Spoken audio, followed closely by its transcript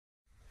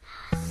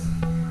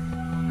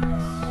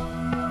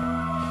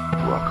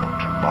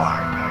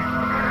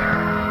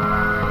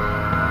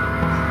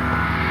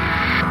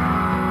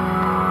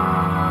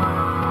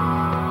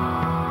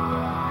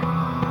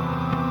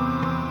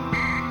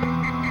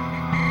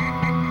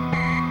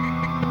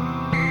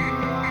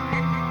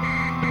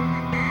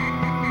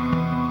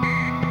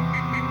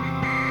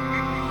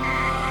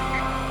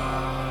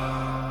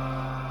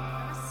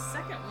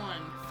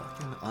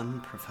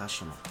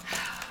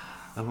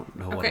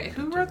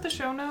wrote the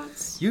show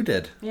notes? You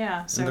did.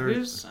 Yeah, so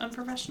who's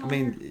unprofessional? I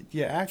mean,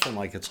 you're acting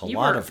like it's a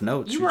lot of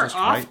notes. You were just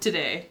off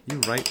today.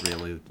 You write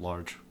really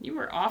large. You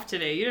were off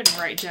today. You didn't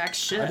write jack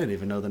shit. I didn't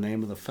even know the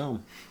name of the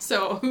film.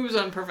 So who's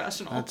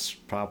unprofessional? That's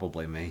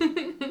probably me.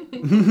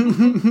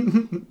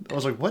 I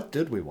was like, what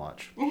did we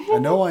watch? I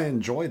know I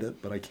enjoyed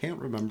it, but I can't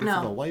remember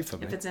for the life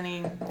of me. If it's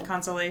any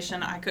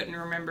consolation, I couldn't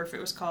remember if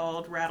it was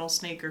called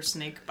Rattlesnake or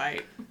Snake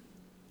Bite.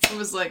 I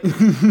was like,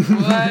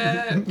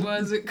 what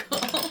was it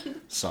called?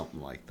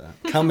 Something like that.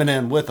 Coming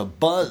in with a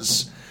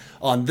buzz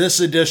on this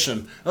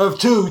edition of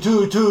Star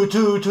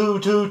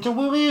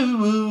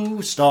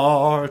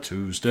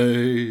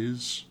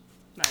Tuesdays.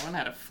 That one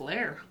had a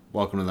flare.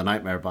 Welcome to the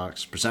Nightmare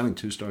Box, presenting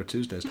 2 Star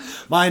Tuesdays.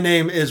 My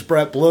name is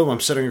Brett Bloom. I'm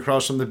sitting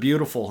across from the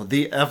beautiful,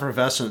 the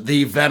effervescent,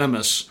 the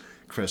venomous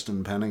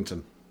Kristen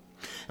Pennington.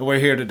 And we're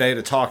here today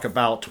to talk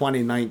about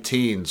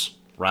 2019's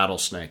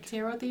Rattlesnake. See,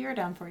 I wrote the year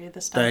down for you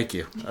this time. Thank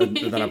you. And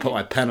then I put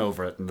my pen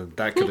over it, and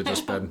that could have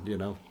just been,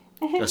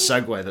 a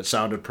segue that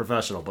sounded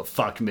professional, but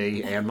fuck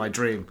me and my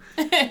dream.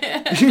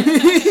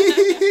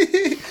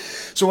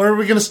 So where are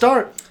we going to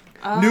start?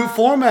 New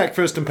format,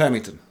 Kristen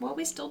Pennington. Well,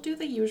 we still do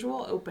the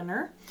usual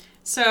opener.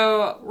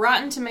 So,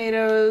 Rotten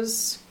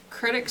Tomatoes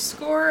critic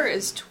score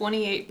is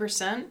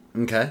 28%.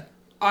 Okay.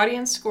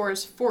 Audience score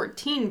is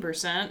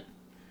 14%.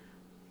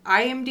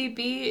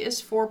 IMDb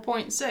is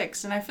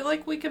 4.6, and I feel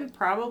like we can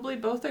probably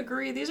both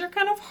agree these are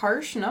kind of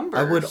harsh numbers.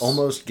 I would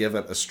almost give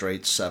it a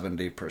straight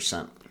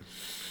 70%.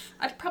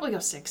 I'd probably go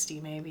 60,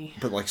 maybe.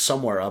 But like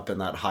somewhere up in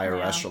that higher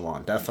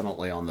echelon,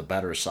 definitely on the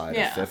better side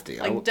of 50.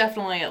 Like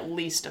definitely at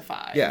least a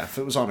 5. Yeah, if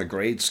it was on a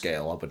grade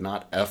scale, I would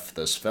not F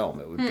this film.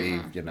 It would be,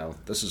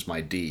 this is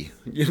my D.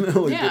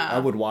 I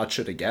would watch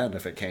it again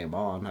if it came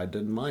on. I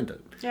didn't mind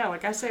it. Yeah,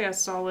 like I say a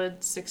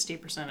solid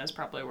 60% is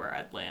probably where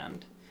I'd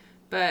land.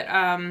 But,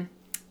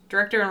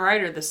 director and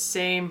writer, the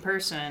same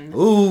person.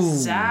 Ooh.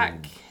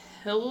 Zach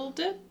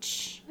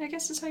Hilditch, I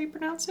guess is how you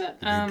pronounce it.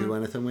 Did he do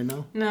anything we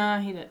know? No,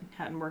 he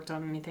hadn't worked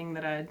on anything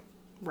that I'd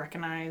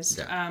recognized.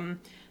 Yeah.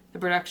 The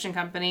production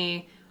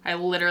company, I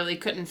literally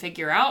couldn't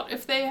figure out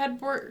if they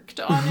had worked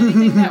on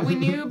anything that we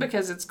knew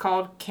because it's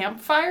called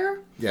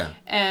Campfire. Yeah.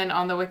 And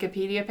on the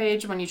Wikipedia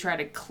page, when you try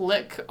to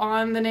click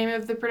on the name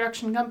of the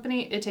production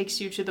company, it takes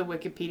you to the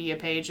Wikipedia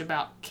page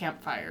about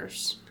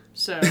campfires.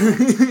 So,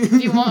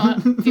 if you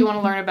want to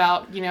learn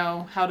about,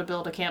 how to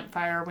build a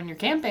campfire when you're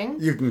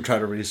camping, you can try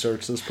to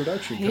research this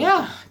production company.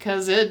 Yeah,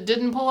 because it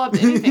didn't pull up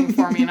anything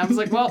for me, and I was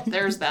like, well,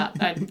 there's that.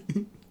 I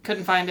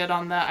couldn't find it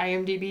on the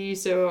IMDb,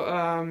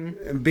 so,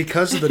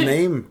 Because of the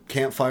name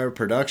Campfire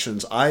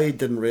Productions, I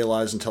didn't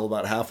realize until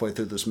about halfway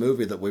through this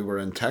movie that we were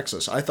in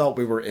Texas. I thought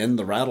we were in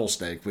the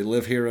rattlesnake. We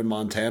live here in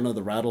Montana.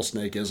 The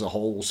rattlesnake is a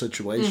whole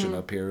situation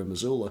up here in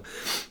Missoula.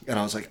 And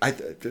I was like,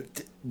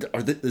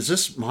 is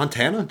this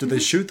Montana? Did they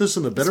shoot this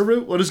in the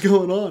Bitterroot? What is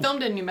going on?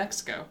 Filmed in New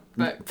Mexico.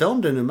 But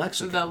filmed in New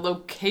Mexico. The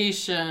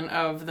location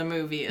of the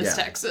movie is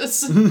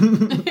Texas.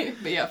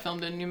 But yeah,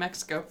 filmed in New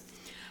Mexico.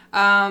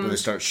 When they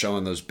start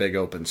showing those big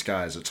open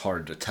skies, it's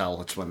hard to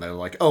tell. It's when they're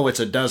like, oh, it's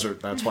a desert.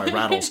 That's why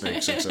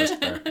rattlesnakes exist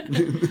there.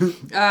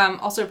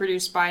 Also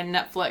produced by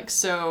Netflix,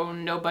 so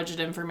no budget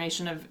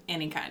information of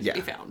any kind to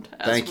be found.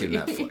 Thank you,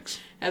 Netflix.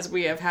 As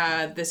we have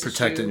had this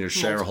protecting your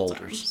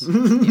shareholders.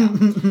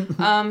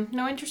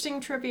 No interesting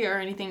trivia or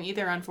anything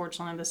either,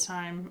 unfortunately, this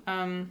time.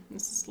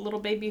 This little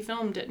baby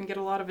film didn't get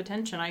a lot of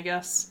attention, I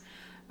guess.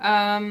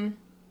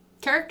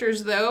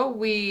 Characters, though,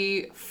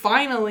 we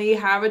finally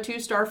have a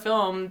 2-star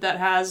film that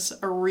has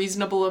a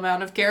reasonable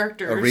amount of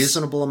characters. A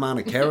reasonable amount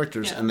of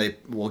characters, and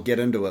we'll get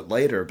into it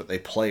later, but they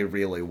play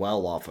really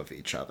well off of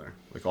each other.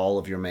 Like, all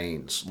of your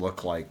mains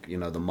look like,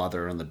 the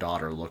mother and the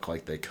daughter look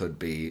like they could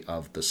be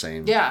of the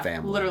same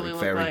family. Literally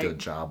Very good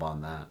job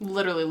on that.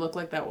 Literally looked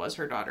like that was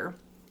her daughter.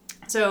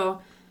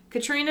 So,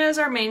 Katrina is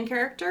our main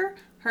character.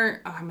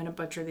 I'm going to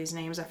butcher these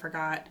names, I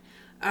forgot.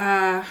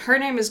 Her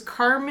name is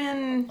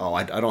Carmen. Oh,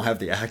 I don't have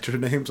the actor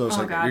names. I was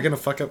like, God. You're going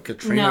to fuck up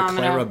Katrina,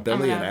 Clara,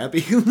 Billy, and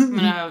Abby? I'm going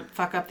to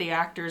fuck up the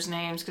actors'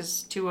 names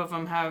because 2 of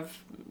them have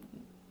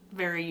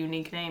very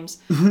unique names.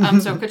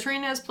 So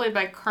Katrina is played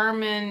by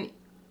Carmen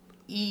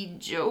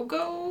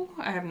Ejogo.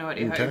 I have no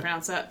idea how you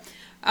pronounce that.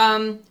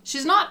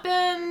 She's not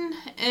been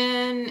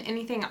in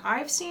anything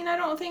I've seen, I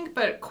don't think,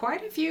 but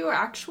quite a few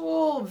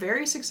actual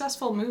very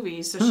successful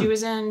movies. So she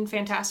was in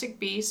Fantastic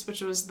Beasts, which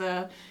was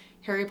the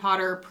Harry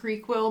Potter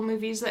prequel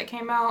movies that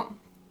came out.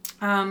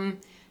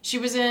 She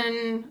was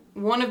in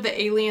one of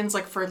the Aliens,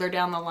 like, further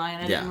down the line.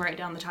 I didn't write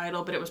down the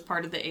title, but it was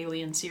part of the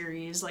Alien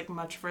series, like,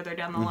 much further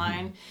down the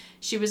line.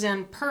 She was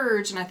in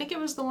Purge, and I think it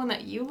was the one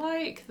that you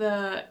like,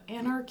 the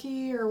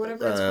Anarchy, or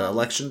whatever it's called.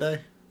 Election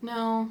Day?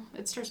 No,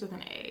 it starts with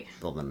an A.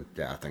 Well, then,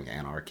 I think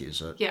Anarchy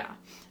is it. Yeah.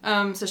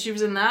 So she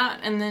was in that,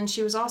 and then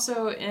she was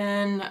also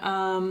in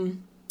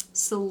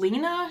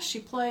Selena. She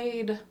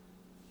played...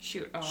 She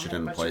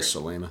didn't play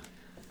Selena?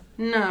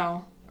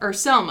 No. Or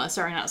Selma,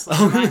 sorry, not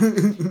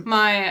Selena.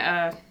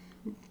 My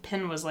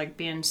pen was, like,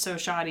 being so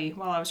shoddy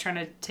while I was trying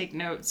to take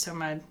notes, so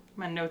my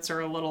My notes are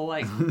a little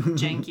like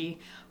janky.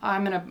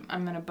 I'm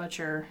gonna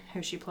butcher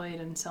who she played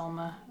in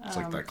Selma. It's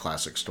like that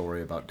classic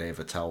story about Dave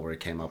Attell where he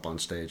came up on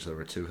stage. There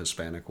were two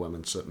Hispanic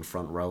women sitting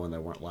front row, and they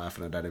weren't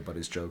laughing at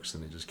anybody's jokes.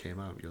 And he just came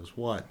out and goes,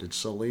 "What? Did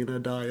Selena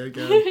die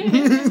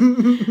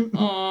again?"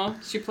 Aw,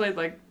 she played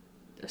like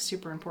a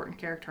super important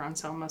character on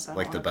Selma. So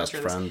like the best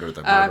friend or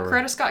the murderer.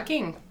 Coretta Scott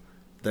King.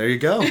 There you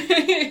go.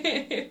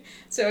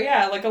 So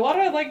yeah, like a lot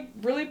of like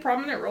really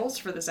prominent roles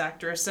for this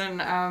actress,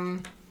 and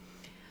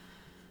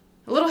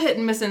a little hit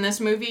and miss in this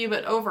movie,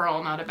 but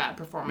overall not a bad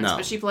performance. No.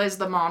 But she plays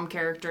the mom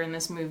character in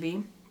this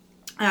movie.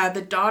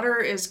 The daughter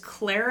is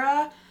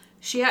Clara.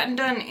 She hadn't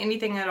done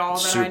anything at all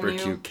that I knew.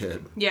 Super cute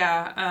kid.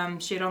 Yeah,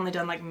 she had only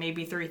done like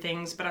maybe 3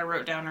 things, but I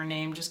wrote down her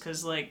name just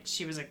because like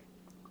she was a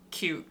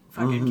cute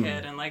fucking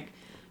kid, and like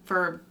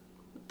for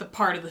the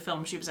part of the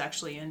film she was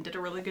actually in, did a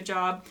really good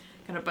job.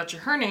 Gonna butcher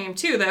her name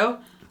too, though.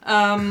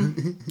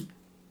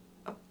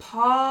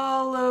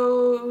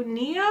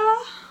 Apollonia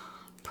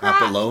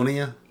Pratt?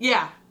 Apollonia?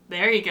 Yeah,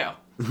 there you go.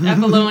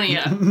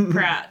 Apollonia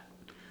Pratt.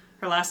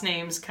 Her last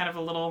name's kind of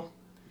a little...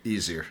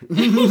 Easier.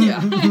 Yeah.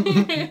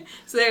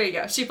 So there you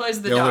go. She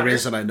plays the daughter. The only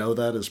reason I know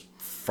that is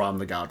from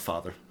The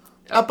Godfather.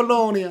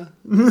 Apollonia.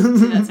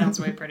 That sounds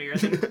way prettier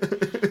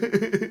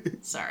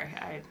than... Sorry,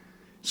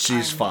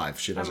 She's 5.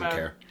 She doesn't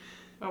care.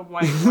 A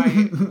white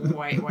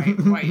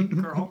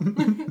girl.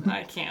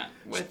 I can't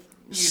with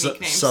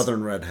unique names.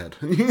 Southern redhead.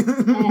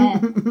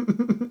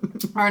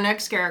 Our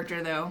next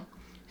character, though,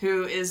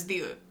 who is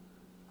the...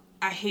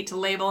 I hate to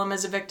label him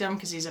as a victim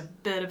because he's a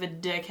bit of a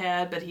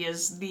dickhead, but he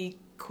is the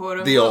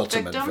quote-unquote the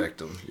ultimate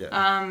victim.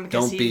 Yeah.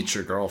 Don't beat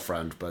your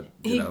girlfriend, but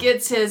he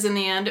gets his in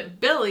the end.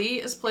 Billy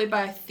is played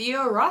by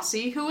Theo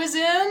Rossi, who is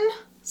in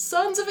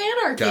Sons of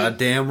Anarchy.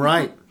 Goddamn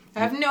right. I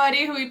have no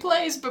idea who he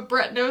plays, but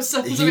Brett knows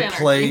Sons of Anarchy.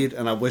 He played,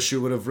 and I wish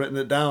you would have written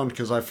it down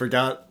because I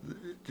forgot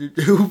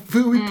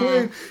who he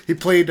played. He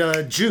played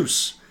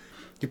Juice.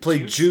 He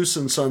played Juice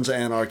in Sons of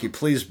Anarchy.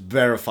 Please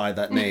verify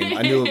that name.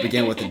 I knew it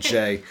began with a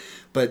J.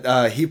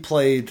 But he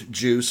played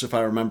Juice, if I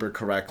remember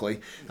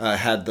correctly.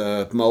 Had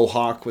the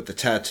mohawk with the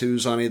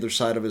tattoos on either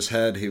side of his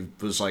head. He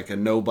was like a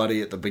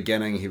nobody at the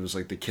beginning. He was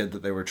like the kid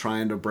that they were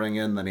trying to bring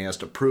in. Then he has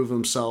to prove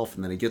himself,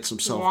 and then he gets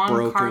himself Juan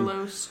broken.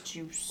 Carlos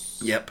Juice.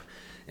 Yep.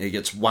 And he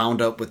gets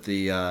wound up with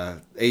the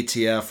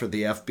ATF or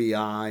the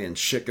FBI, and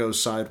shit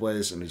goes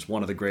sideways, and he's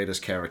one of the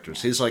greatest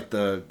characters. He's like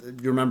you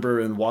remember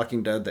in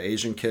Walking Dead, the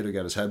Asian kid who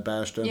got his head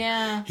bashed in?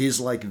 Yeah. He's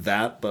like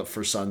that, but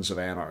for Sons of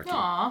Anarchy.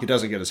 Aww. He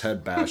doesn't get his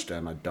head bashed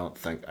in, I don't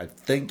think. I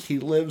think he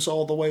lives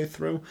all the way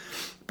through,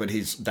 but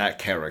he's that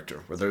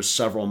character, where there's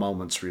several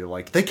moments where you're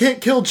like, they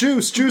can't kill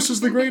Juice! Juice is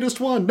the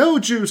greatest one! No,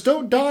 Juice!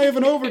 Don't die of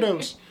an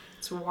overdose!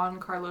 It's Juan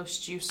Carlos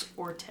Juice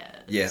Ortiz.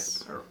 Yeah.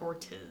 Or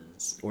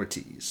Ortiz.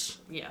 Ortiz.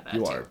 Yeah, that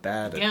You too. are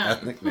bad at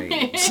ethnic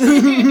names.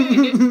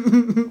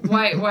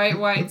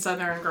 white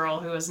Southern girl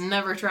who has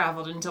never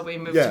traveled until we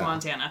moved to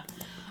Montana.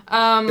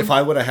 If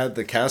I would have had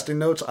the casting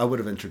notes, I would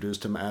have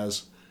introduced him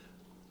as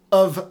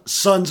of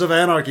Sons of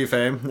Anarchy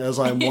fame, as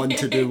I'm one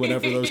to do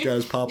whenever those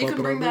guys pop You up can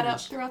in our bring that up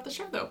movies. throughout the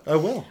show, though. I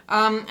will.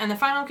 And the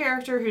final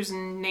character whose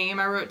name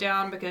I wrote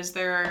down, because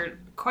there are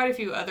quite a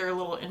few other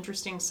little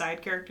interesting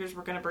side characters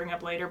we're going to bring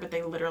up later, but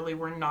they literally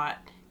were not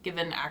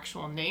given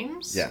actual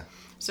names. Yeah.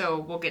 So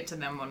we'll get to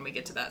them when we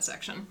get to that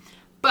section.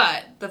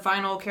 But the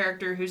final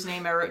character whose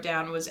name I wrote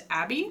down was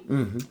Abby.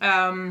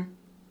 Mm-hmm.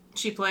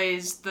 She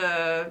plays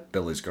the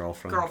Billy's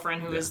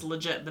girlfriend. who is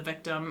legit the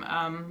victim.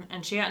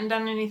 And she hadn't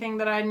done anything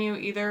that I knew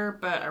either,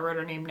 but I wrote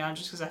her name down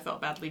just because I felt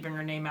bad leaving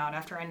her name out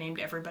after I named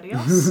everybody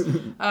else.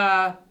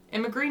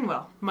 Emma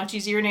Greenwell. Much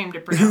easier name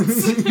to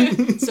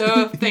pronounce.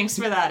 So thanks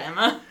for that,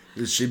 Emma.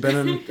 Has she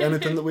been in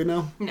anything that we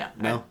know?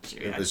 No.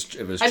 It was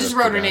I just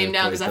wrote the her guy name who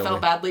down played because I Billy.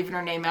 felt bad leaving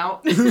her name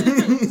out.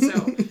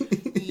 So,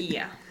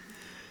 yeah.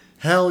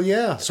 Hell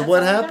yeah. So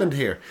what happened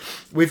here?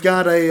 We've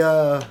got a...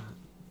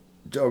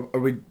 are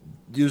we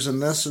using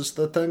this as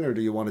the thing, or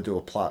do you want to do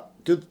a plot?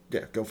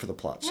 Go for the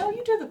plot. No,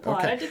 you do the plot.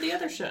 Okay. I did the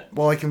other shit.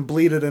 Well, I can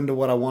bleed it into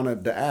what I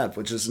wanted to add,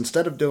 which is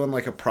instead of doing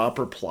like a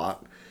proper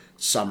plot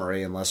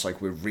summary, unless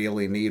like we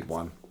really need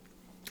one,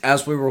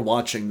 as we were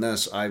watching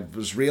this, I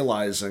was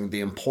realizing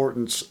the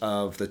importance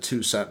of the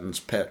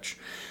 2-sentence pitch,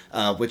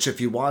 which if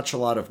you watch a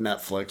lot of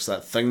Netflix,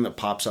 that thing that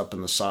pops up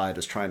in the side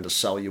is trying to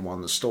sell you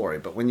on the story.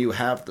 But when you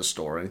have the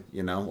story,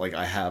 like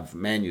I have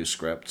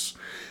manuscripts,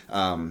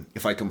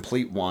 if I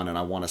complete one and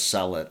I want to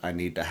sell it, I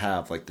need to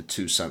have like the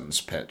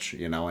 2-sentence pitch.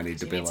 I need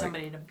to be like,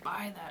 somebody to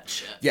buy that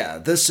shit. yeah,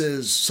 this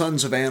is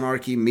Sons of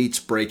Anarchy meets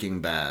Breaking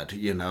Bad,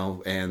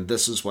 and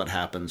this is what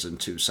happens in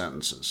 2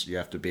 sentences. You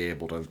have to be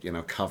able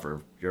to,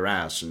 cover your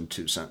ass in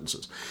 2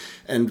 sentences.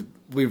 And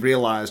I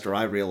realized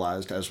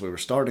as we were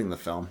starting the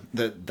film,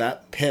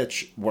 that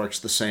pitch works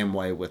the same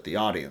way with the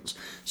audience.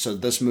 So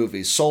this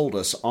movie sold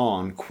us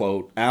on,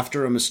 quote,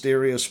 after a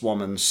mysterious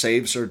woman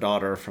saves her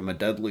daughter from a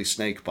deadly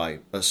snake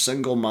bite, a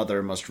single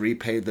mother must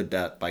repay the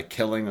debt by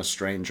killing a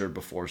stranger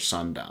before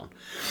sundown.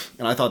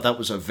 And I thought that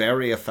was a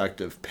very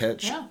effective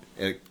pitch. Yeah.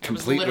 It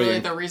was literally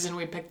the reason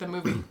we picked the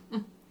movie.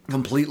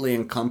 completely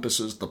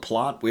encompasses the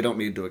plot. We don't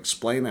need to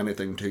explain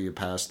anything to you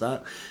past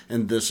that.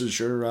 And this is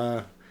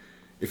your,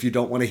 if you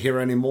don't want to hear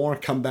any more,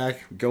 come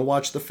back, go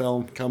watch the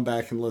film, come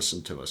back and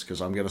listen to us,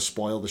 because I'm going to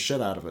spoil the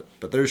shit out of it.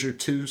 But there's your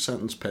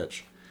 2-sentence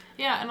pitch.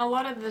 Yeah, and a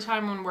lot of the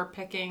time when we're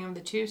picking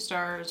the 2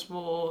 stars,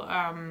 we'll,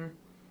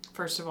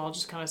 first of all,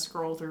 just kind of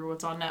scroll through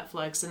what's on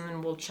Netflix, and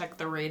then we'll check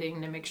the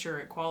rating to make sure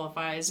it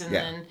qualifies. And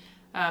then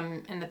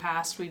in the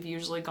past, we've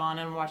usually gone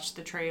and watched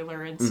the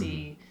trailer and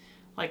see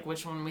like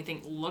which one we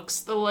think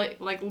looks the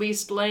like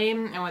least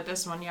lame. And with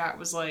this one, it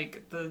was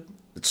like the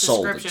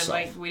description.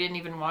 Like we didn't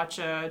even watch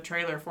a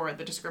trailer for it.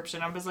 The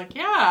description, I was like,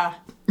 yeah,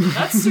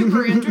 that's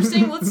super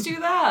interesting. Let's do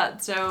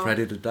that. So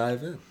ready to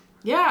dive in.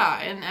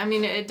 Yeah, and I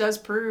mean it does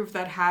prove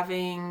that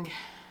having.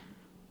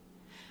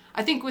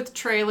 I think with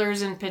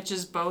trailers and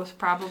pitches both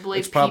probably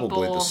it's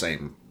probably the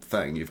same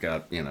thing. You've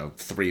got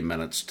 3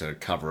 minutes to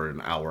cover an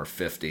hour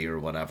 50 or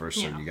whatever,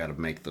 so you got to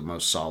make the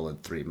most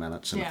solid 3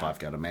 minutes. And if I've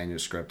got a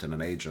manuscript and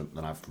an agent,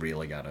 then I've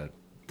really got to.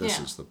 This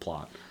is the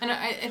plot. And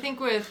I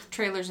think with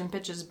trailers and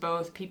pitches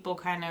both, people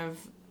kind of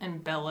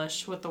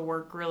embellish what the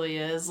work really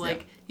is.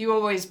 Like you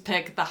always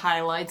pick the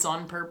highlights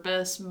on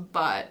purpose,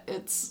 but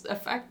it's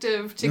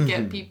effective to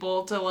get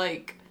people to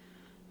like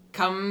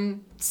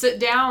come sit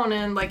down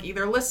and like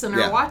either listen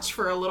or watch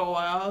for a little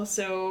while.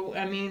 So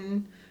I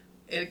mean,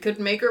 it could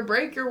make or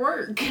break your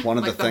work. One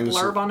of like the things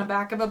blurb on the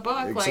back of a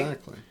book.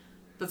 Exactly. Like,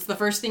 that's the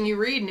first thing you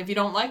read, and if you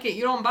don't like it,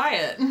 you don't buy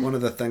it. One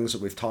of the things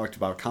that we've talked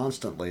about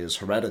constantly is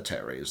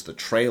Hereditary. Is the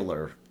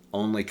trailer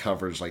only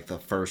covers like the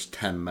first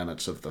 10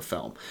 minutes of the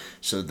film,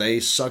 so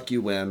they suck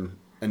you in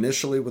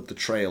initially with the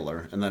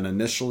trailer and then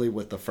initially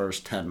with the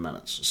first 10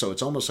 minutes. So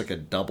it's almost like a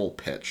double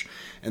pitch,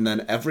 and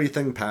then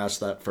everything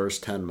past that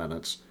first 10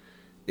 minutes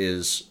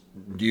is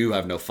you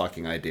have no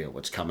fucking idea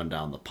what's coming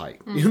down the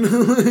pike. You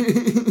know?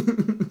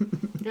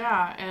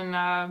 Yeah,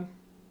 and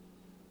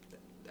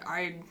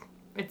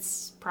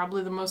it's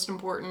probably the most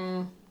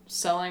important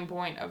selling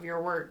point of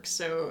your work,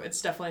 so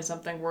it's definitely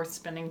something worth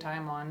spending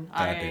time on.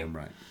 Goddamn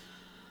right.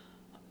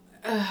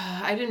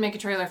 I didn't make a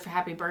trailer for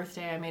Happy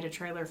Birthday. I made a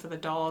trailer for the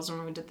dolls, and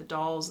when we did the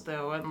dolls,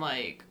 though, and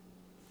like,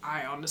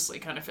 I honestly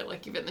kind of feel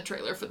like even the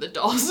trailer for the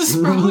dolls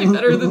is probably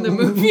better than the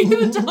movie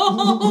The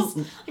Dolls.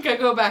 Like, I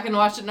go back and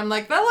watch it, and I'm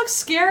like, that looks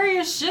scary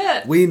as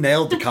shit. We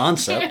nailed the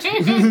concept.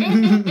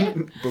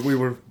 But we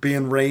were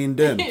being reined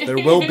in. There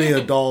will be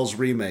a Dolls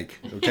remake,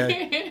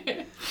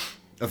 okay?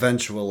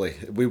 Eventually.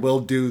 We will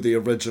do the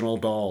original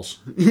Dolls.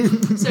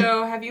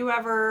 So, have you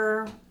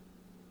ever...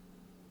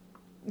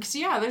 Because,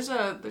 there's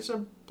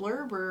a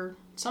blurb or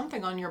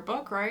something on your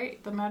book,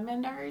 right? The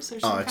Madman Diaries?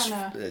 There's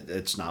some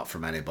it's not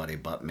from anybody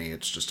but me.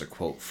 It's just a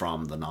quote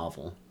from the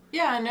novel.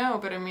 Yeah, I know,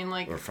 but I mean,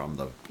 like... Or from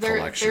the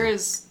collection. There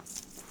is...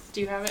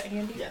 Do you have it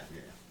handy? Yeah.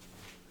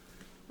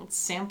 Let's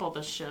sample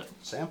this shit.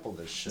 Sample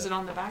this shit. Is it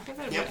on the back of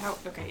it?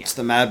 Yep. Okay, yeah. It's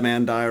the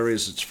Madman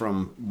Diaries. It's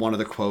from one of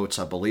the quotes.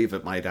 I believe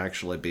it might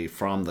actually be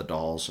from the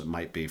Dolls. It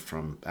might be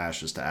from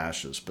Ashes to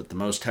Ashes. But the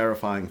most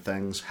terrifying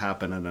things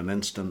happen in an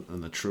instant,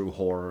 and the true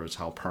horror is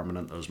how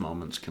permanent those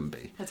moments can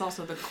be. That's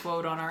also the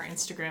quote on our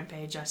Instagram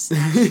page. I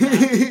snatched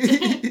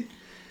that.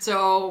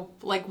 So,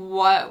 like,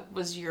 what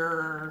was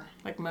your,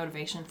 like,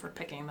 motivation for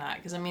picking that?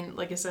 Because, I mean,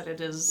 like I said,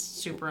 it is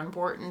super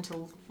important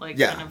to, like,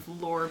 kind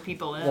of lure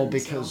people in. Well,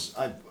 because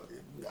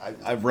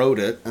I wrote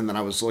it, and then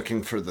I was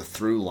looking for the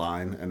through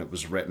line, and it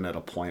was written at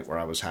a point where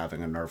I was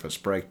having a nervous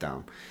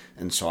breakdown.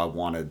 And so I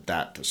wanted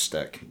that to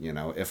stick.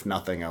 If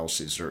nothing else,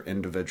 these are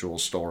individual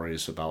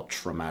stories about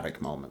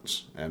traumatic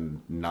moments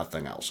and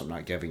nothing else. I'm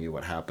not giving you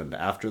what happened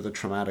after the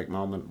traumatic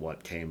moment,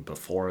 what came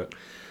before it.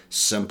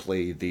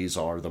 Simply, these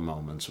are the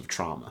moments of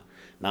trauma.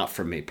 Not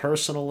for me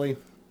personally.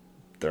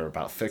 They're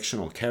about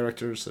fictional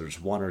characters. There's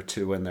one or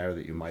two in there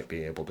that you might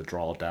be able to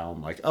draw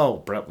down, like, oh,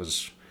 Brett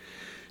was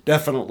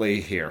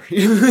definitely here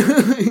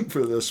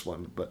for this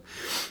one. But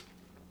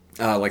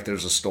like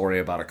there's a story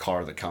about a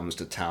car that comes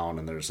to town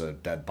and there's a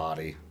dead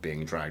body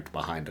being dragged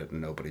behind it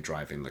and nobody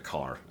driving the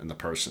car, and the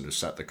person who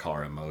set the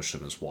car in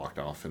motion has walked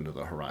off into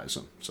the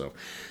horizon. So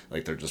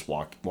like they're just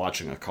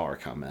watching a car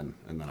come in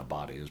and then a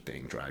body is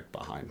being dragged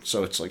behind.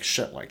 So it's like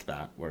shit like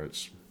that where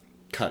it's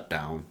cut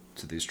down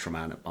to these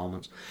traumatic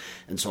moments.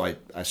 And so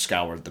I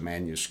scoured the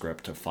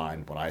manuscript to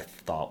find what I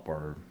thought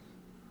were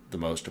the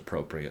most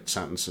appropriate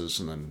sentences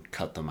and then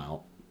cut them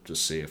out to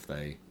see if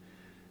they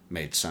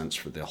made sense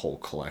for the whole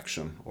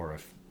collection, or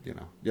if you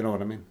know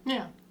what I mean.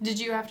 Yeah. Did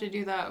you have to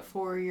do that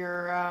for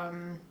your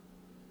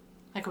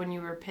like when you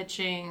were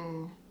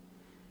pitching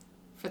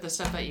for the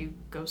stuff that you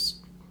ghost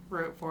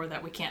wrote for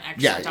that we can't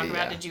actually talk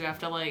about? Did you have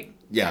to like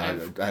I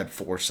had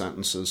 4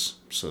 sentences,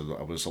 so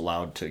I was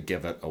allowed to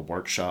give it a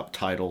workshop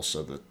title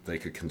so that they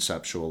could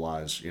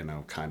conceptualize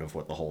kind of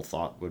what the whole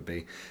thought would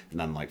be, and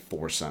then like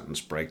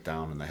 4-sentence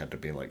breakdown, and they had to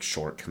be like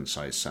short,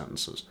 concise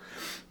sentences.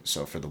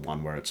 So for the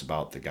one where it's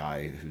about the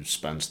guy who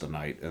spends the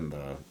night in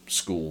the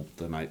school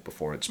the night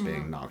before it's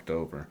being knocked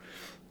over,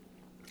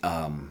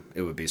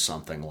 it would be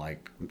something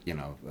like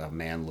a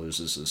man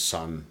loses his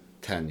son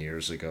 10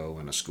 years ago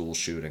in a school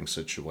shooting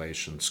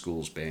situation,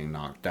 schools being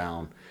knocked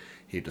down.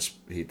 He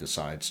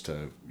decides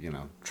to,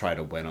 try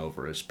to win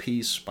over his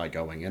peace by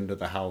going into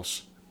the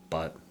house,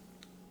 but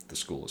the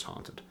school is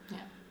haunted. Yeah.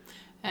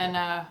 And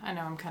I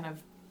know I'm kind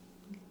of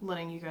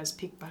letting you guys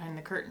peek behind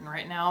the curtain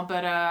right now,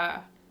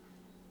 but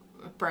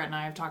Brett and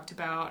I have talked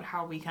about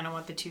how we kind of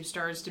want the 2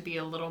 stars to be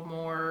a little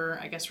more,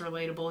 I guess,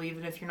 relatable,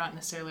 even if you're not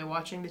necessarily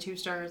watching the 2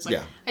 stars. Like,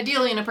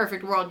 ideally, in a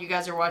perfect world, you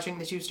guys are watching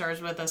the 2 stars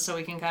with us so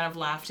we can kind of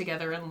laugh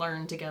together and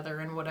learn together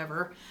and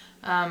whatever.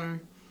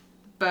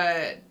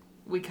 But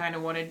we kind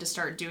of wanted to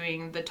start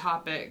doing the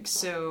topic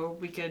so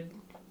we could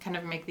kind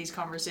of make these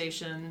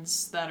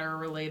conversations that are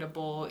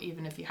relatable,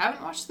 even if you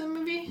haven't watched the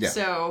movie. Yeah.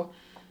 So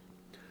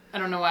I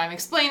don't know why I'm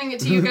explaining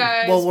it to you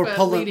guys. Well, we're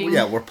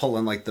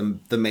pulling like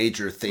the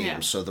major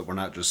themes so that we're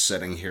not just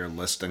sitting here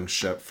listing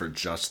shit for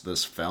just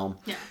this film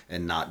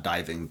and not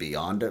diving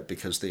beyond it,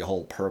 because the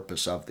whole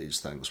purpose of these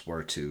things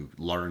were to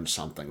learn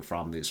something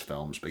from these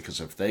films, because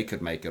if they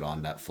could make it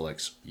on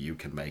Netflix, you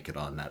can make it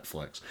on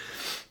Netflix.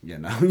 You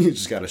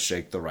just got to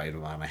shake the right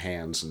amount of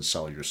hands and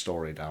sell your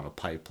story down a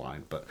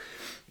pipeline. But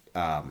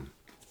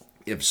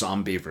if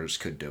Zombievers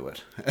could do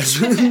it, as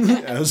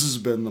has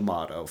been the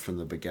motto from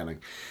the beginning.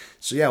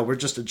 So yeah, we're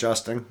just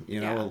adjusting, a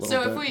little bit.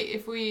 So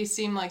if we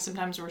seem like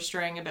sometimes we're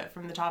straying a bit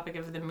from the topic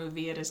of the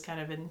movie, it is kind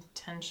of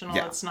intentional.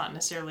 Yeah. It's not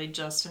necessarily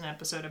just an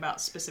episode about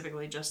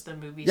specifically just the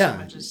movie so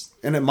much as...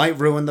 And it might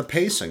ruin the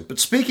pacing. But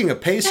speaking of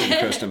pacing,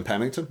 Kristen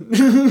Pennington.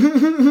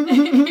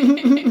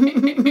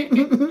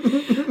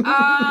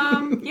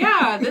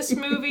 This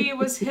movie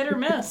was hit or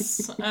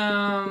miss.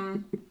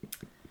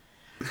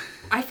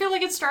 I feel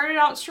like it started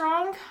out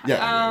strong.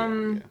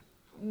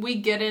 We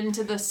get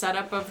into the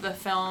setup of the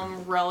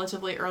film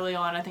relatively early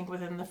on. I think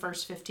within the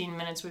first 15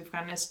 minutes, we've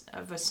kind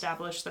of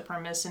established the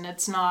premise, and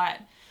it's not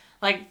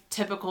like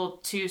typical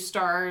 2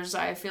 stars.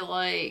 I feel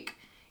like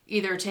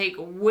either take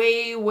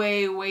way,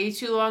 way, way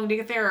too long to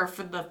get there, or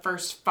for the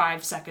first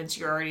 5 seconds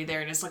you're already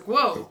there, and it's like,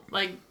 whoa,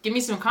 like give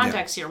me some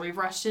context here. We've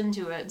rushed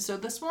into it. So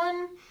this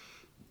one,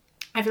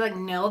 I feel like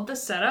nailed the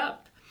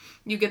setup.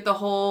 You get the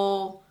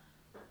whole...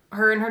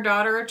 Her and her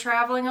daughter are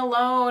traveling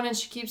alone, and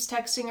she keeps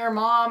texting her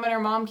mom, and her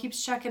mom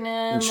keeps checking in.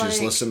 And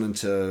she's listening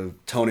to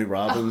Tony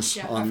Robbins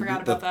on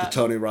the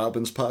Tony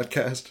Robbins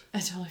podcast. I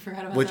totally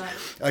forgot about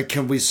that.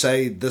 Can we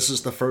say this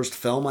is the first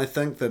film, I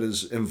think, that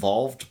has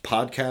involved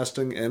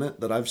podcasting in it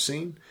that I've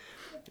seen?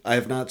 I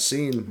have not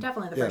seen...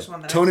 Definitely the first one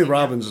that Tony I've seen.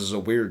 Robbins is a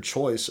weird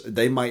choice.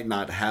 They might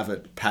not have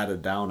it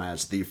patted down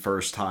as the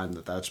first time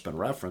that that's been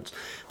referenced,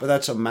 but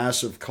that's a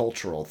massive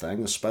cultural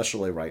thing,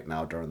 especially right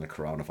now during the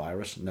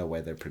coronavirus. No way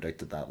they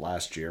predicted that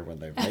last year when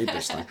they made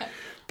this thing.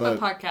 But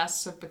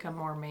podcasts have become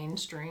more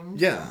mainstream.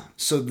 Yeah,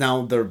 so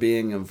now they're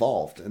being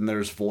involved, and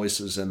there's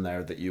voices in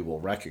there that you will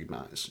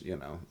recognize.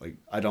 Like,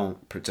 I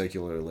don't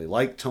particularly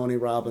like Tony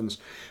Robbins,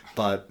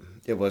 but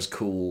it was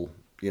cool...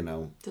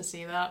 to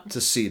see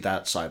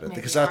that side of it,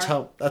 because our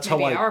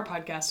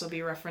podcast will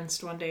be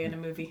referenced one day in a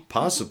movie,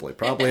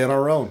 probably in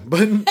our own,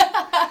 but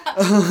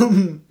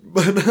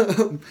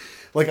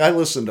like, I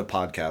listen to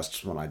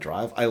podcasts when I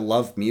drive. I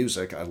love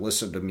music. I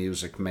listen to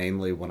music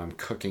mainly when I'm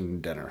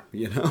cooking dinner,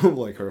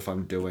 like, or if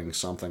I'm doing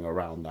something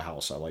around the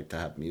house, I like to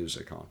have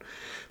music on.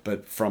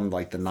 But from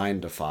like the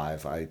 9 to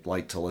 5, I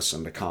like to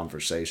listen to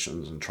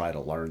conversations and try to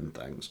learn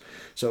things.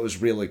 So it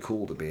was really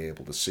cool to be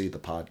able to see the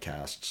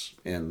podcasts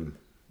in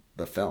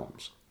the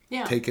films.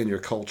 Yeah. Take in your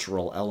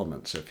cultural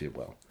elements, if you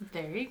will.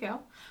 There you go.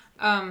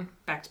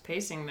 Back to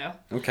pacing, though.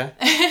 Okay.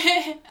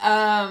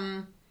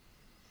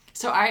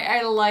 So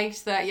I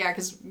liked that,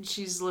 because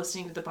she's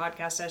listening to the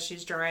podcast as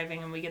she's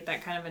driving, and we get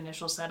that kind of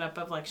initial setup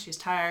of, like, she's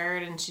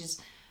tired and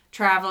she's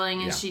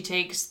traveling, and she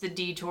takes the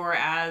detour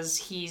as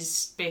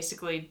he's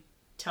basically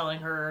telling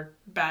her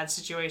bad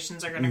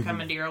situations are going to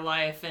come into your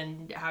life,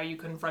 and how you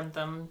confront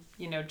them,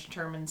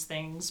 determines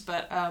things.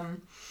 But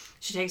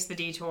she takes the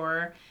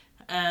detour.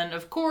 And,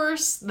 of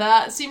course,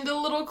 that seemed a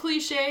little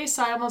cliche,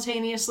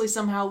 simultaneously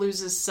somehow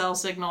loses cell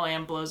signal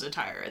and blows a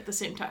tire at the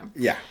same time.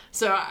 Yeah.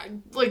 So,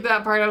 like,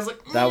 that part, I was like,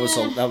 That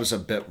was a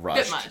bit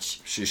rushed. Bit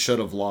much. She should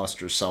have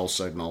lost her cell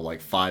signal, like,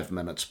 5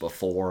 minutes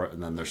before,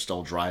 and then they're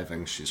still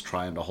driving. She's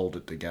trying to hold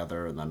it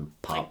together, and then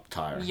pop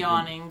tire.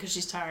 Yawning because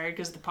she's tired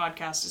because the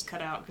podcast is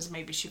cut out because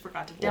maybe she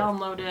forgot to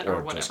download it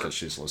or whatever. Or just because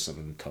she's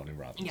listening to Tony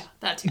Robbins. Yeah,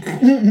 that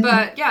too.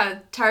 But,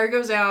 tire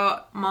goes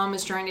out. Mom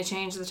is trying to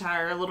change the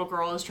tire. A little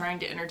girl is trying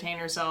to entertain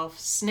herself.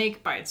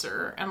 Snake bites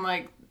her, and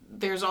like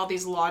there's all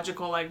these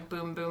logical like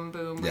boom boom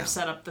boom we've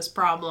set up this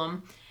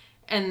problem,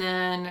 and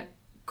then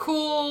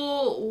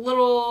cool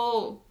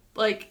little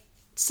like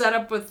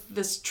setup with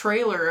this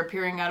trailer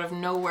appearing out of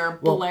nowhere,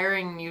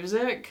 blaring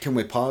music. Can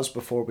we pause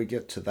before we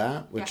get to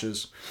that, which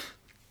is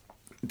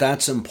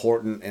that's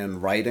important in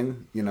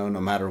writing, no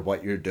matter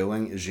what you're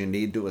doing, is you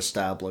need to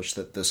establish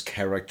that this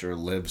character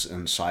lives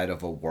inside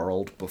of a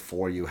world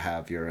before you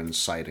have your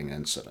inciting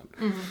incident.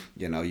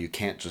 Mm-hmm. You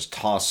can't just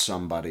toss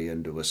somebody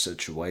into a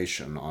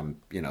situation on,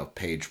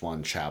 page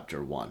 1,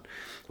 chapter 1.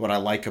 What I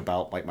like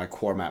about my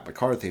Cormac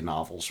McCarthy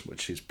novels,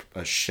 which he's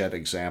a shit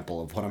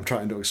example of what I'm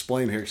trying to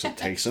explain here, because it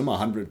takes him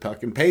 100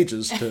 fucking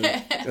pages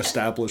to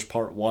establish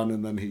part 1,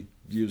 and then he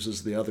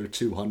uses the other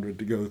 200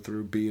 to go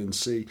through B and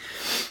C.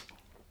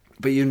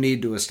 But you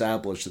need to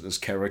establish that this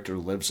character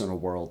lives in a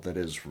world that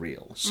is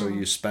real. So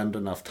you spend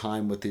enough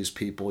time with these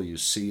people, you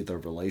see their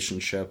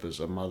relationship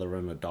as a mother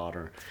and a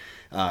daughter,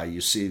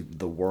 you see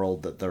the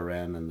world that they're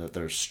in and that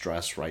there's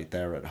stress right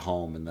there at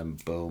home, and then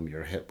boom,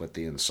 you're hit with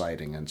the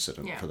inciting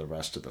incident for the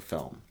rest of the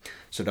film.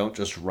 So don't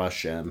just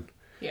rush in,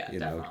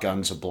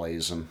 guns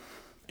a-blazing.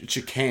 But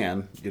you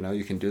can,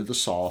 you can do the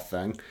Saw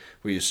thing,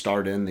 where you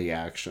start in the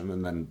action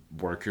and then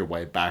work your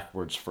way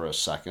backwards for a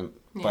second.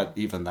 Yeah. But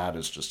even that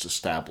is just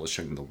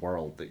establishing the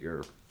world that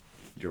you're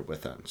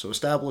within. So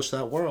establish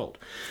that world.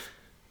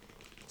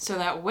 So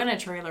that when a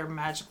trailer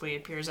magically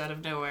appears out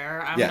of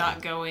nowhere, I'm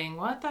not going,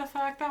 what the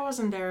fuck? That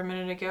wasn't there a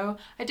minute ago.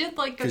 I did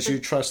like that. Because you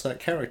trust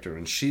that character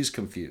and she's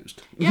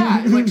confused.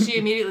 Yeah, like she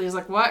immediately is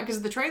like, what?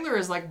 Because the trailer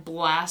is like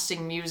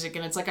blasting music,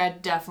 and it's like, I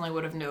definitely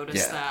would have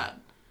noticed that.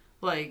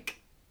 Like,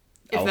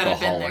 if that had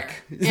been there.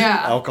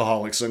 Yeah.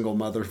 Alcoholic single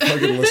mother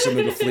fucking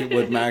listening to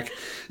Fleetwood Mac.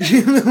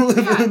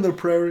 Living in the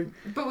prairie.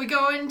 But we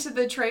go into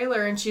the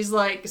trailer and she's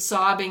like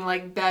sobbing,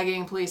 like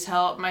begging, please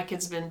help. My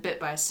kid's been bit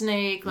by a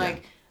snake.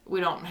 Like, we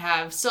don't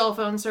have cell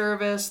phone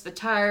service. The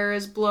tire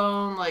is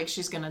blown. Like,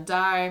 she's gonna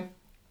die.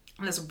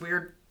 And this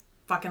weird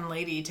fucking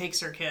lady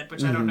takes her kid,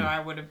 which I don't know. I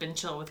would have been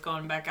chill with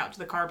going back out to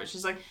the car. But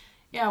she's like,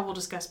 yeah, we'll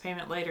discuss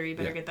payment later. You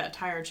better get that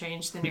tire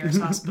changed. The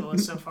nearest hospital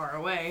is so far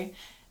away.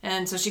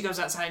 And so she goes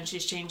outside and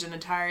she's changing the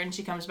tire, and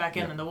she comes back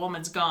in and the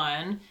woman's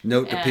gone.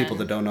 Note to people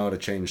that don't know how to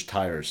change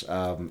tires.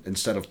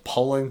 Instead of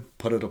pulling,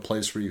 put it a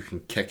place where you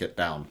can kick it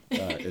down.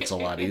 It's a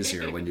lot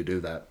easier when you do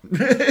that.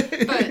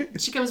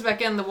 But she comes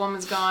back in, the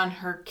woman's gone,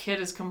 her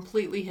kid is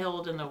completely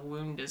healed, and the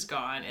wound is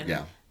gone.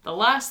 And the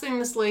last thing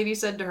this lady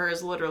said to her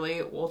is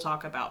literally, we'll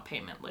talk about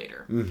payment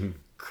later. Mm-hmm.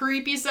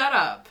 Creepy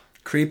setup.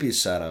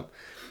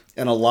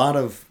 And a lot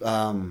of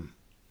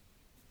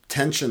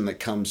tension that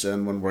comes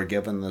in when we're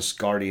given this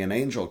guardian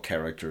angel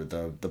character,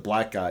 the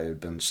black guy who'd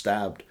been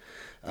stabbed,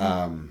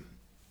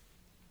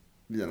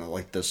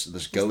 like this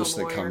ghost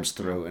that comes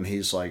through, and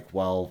he's like,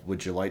 well,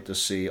 would you like to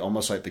see,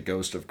 almost like the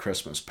ghost of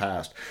Christmas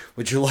Past,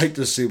 would you like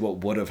to see what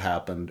would have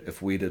happened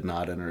if we did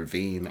not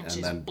intervene? And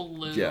she's then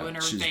blue, and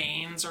her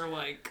veins are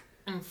like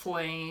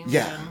inflamed.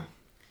 Yeah. And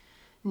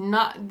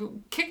not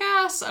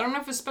kick-ass. I don't know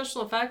if it's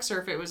special effects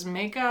or if it was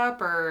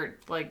makeup or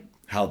like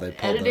how they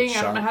pulled editing. That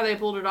shot. I don't know how they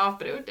pulled it off,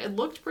 but it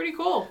looked pretty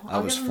cool. I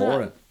was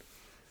for it.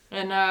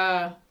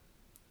 And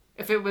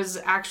if it was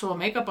actual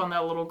makeup on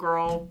that little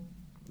girl,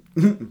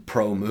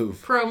 pro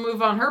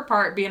move on her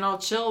part, being all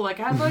chill, like,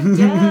 I look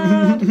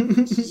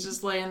dead. She's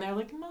just laying there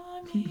like,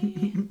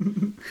 mommy.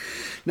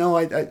 No,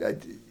 I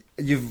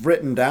you've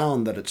written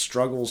down that it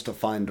struggles to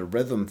find a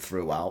rhythm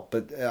throughout,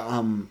 but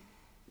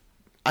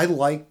I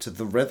liked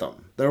the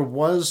rhythm. There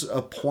was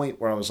a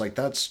point where I was like,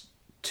 that's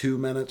 2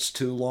 minutes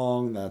too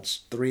long,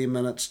 that's 3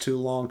 minutes too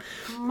long.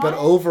 But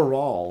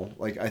overall,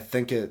 like, I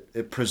think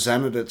it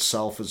presented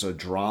itself as a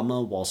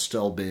drama while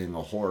still being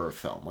a horror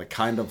film. Like,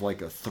 kind of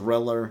like a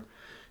thriller.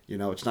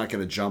 It's not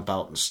going to jump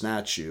out and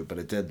snatch you, but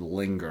it did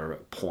linger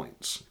at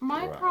points.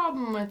 My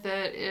problem with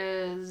it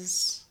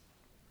is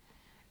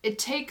it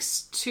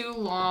takes too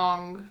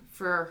long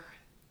for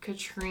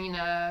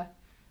Katrina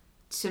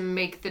to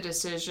make the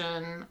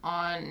decision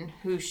on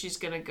who she's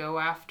going to go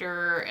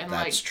after, and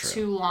that's like true.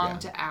 Too long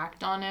to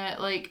act on it.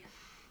 Like,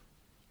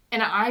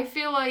 and I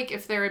feel like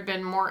if there had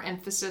been more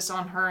emphasis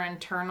on her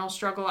internal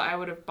struggle, I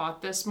would have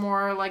bought this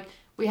more. Like,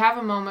 we have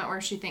a moment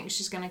where she thinks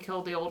she's going to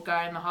kill the old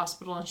guy in the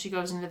hospital, and she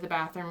goes into the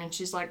bathroom and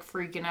she's like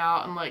freaking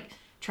out and like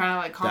trying to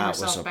like calm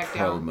herself back down.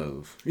 That was a pro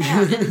move.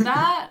 Yeah, and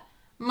that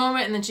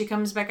moment, and then she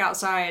comes back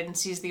outside and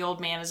sees the old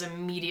man has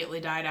immediately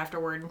died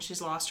afterward, and she's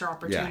lost her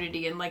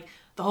opportunity, and like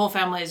the whole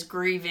family is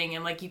grieving,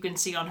 and like you can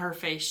see on her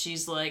face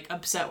she's like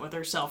upset with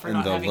herself for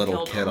not having killed him. And the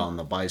little kid on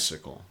the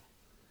bicycle.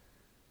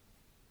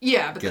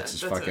 Yeah, but gets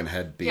his fucking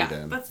head beat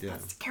in. That's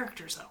the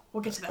characters, though.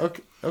 We'll get to that.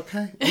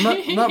 Okay.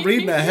 I'm not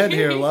reading ahead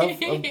here, love.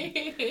 I'm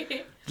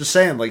just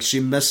saying, like, she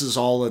misses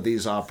all of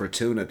these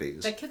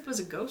opportunities. That kid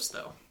was a ghost,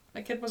 though.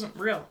 That kid wasn't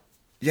real.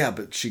 Yeah,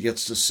 but she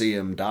gets to see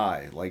him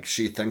die. Like,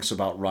 she thinks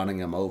about running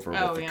him over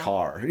with the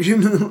car. You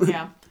know?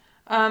 Yeah.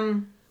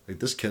 Like,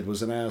 this kid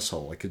was an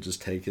asshole. I could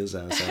just take his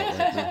ass out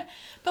right now.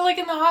 But, like,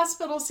 in the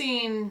hospital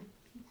scene,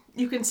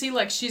 you can see,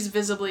 like, she's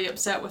visibly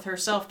upset with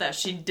herself that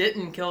she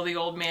didn't kill the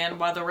old man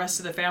while the rest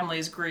of the family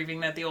is grieving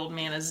that the old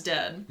man is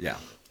dead. Yeah.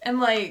 And,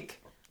 like,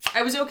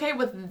 I was okay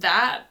with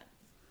that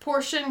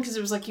portion because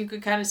it was, like, you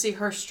could kind of see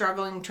her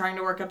struggling, trying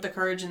to work up the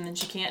courage, and then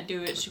she can't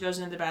do it. She goes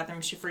into the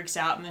bathroom, she freaks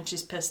out, and then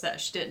she's pissed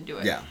that she didn't do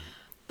it. Yeah.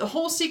 The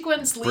whole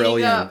sequence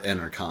leading up... Brilliant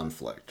inner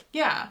conflict.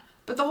 Yeah.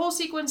 But the whole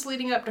sequence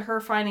leading up to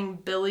her finding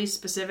Billy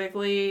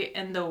specifically,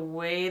 and the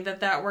way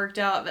that worked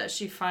out, that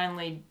she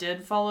finally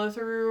did follow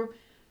through,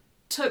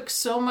 took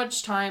so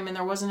much time, and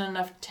there wasn't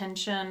enough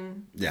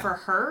tension for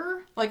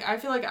her. Like, I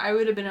feel like I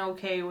would have been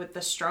okay with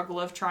the struggle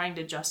of trying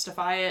to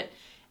justify it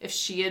if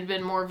she had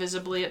been more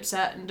visibly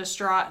upset and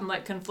distraught and,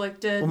 like,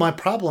 conflicted. Well, my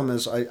problem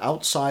is,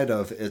 outside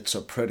of it's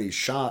a pretty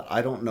shot,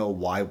 I don't know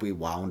why we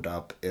wound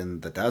up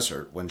in the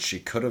desert when she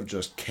could have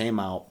just came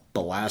out,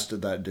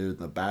 blasted that dude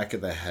in the back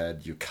of the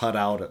head. You cut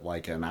out at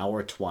like an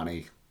hour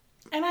 20.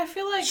 And I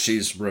feel like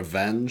she's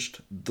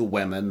revenged the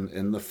women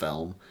in the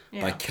film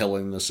by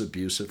killing this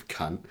abusive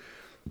cunt.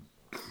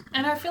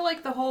 And I feel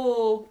like the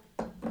whole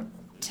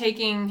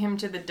taking him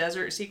to the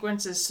desert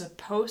sequence is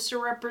supposed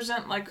to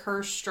represent, like,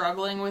 her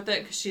struggling with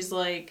it, because she's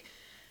like,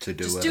 to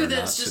do just it do or this,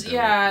 not just to do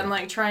it. and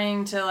like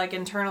trying to, like,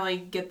 internally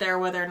get there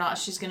whether or not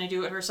she's going to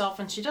do it herself.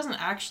 And she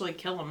doesn't actually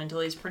kill him until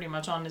he's pretty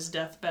much on his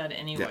deathbed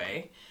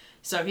anyway. Yeah.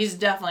 So he's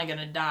definitely going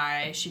to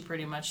die. She could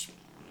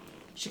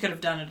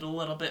have done it a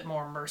little bit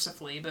more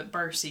mercifully, but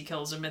Mercy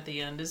kills him at the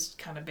end is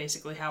kind of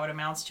basically how it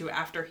amounts to,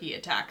 after he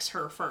attacks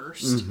her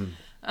first.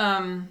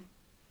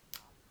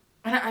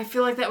 And I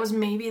feel like that was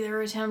maybe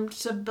their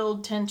attempt to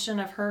build tension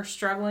of her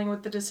struggling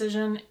with the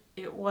decision.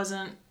 It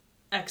wasn't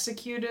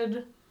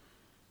executed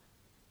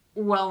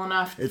well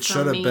enough. It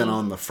should have been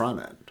on the front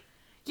end.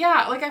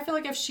 Yeah, like, I feel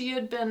like if she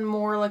had been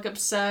more, like,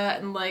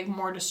 upset and, like,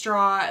 more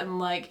distraught and,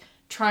 like,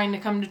 trying to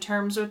come to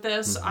terms with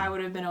this, I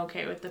would have been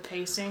okay with the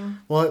pacing.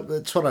 Well,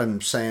 that's what I'm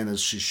saying, is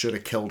she should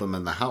have killed him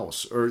in the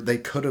house. Or they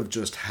could have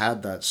just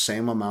had that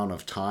same amount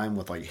of time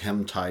with, like,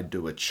 him tied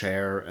to a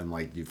chair, and,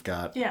 like, you've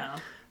got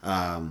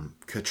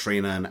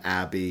Katrina and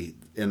Abby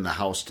in the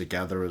house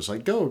together. Is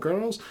like, go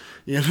girls,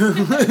 you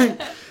know.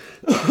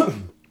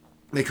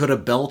 They could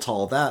have built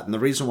all that, and the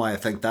reason why I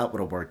think that would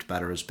have worked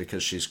better is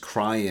because she's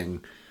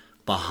crying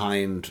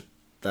behind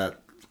that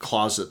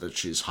closet that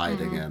she's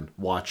hiding in,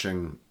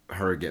 watching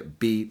her get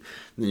beat.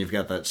 And then you've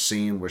got that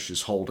scene where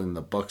she's holding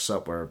the books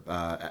up, where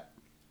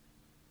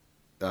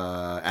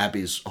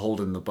Abby's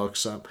holding the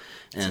books up,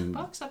 and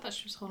books. I thought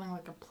she was holding,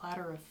 like, a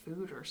platter of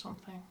food or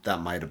something. That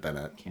might have been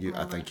it.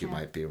 I think you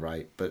might be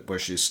right. But where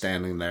she's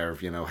standing there,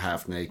 you know,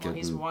 half naked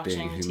and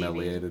being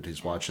humiliated.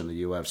 He's watching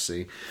the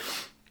UFC.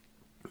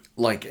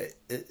 Like,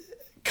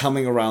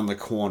 coming around the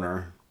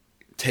corner,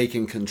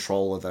 taking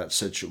control of that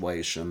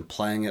situation,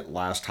 playing it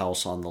Last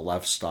House on the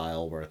Left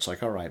style, where it's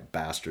like, all right,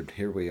 bastard,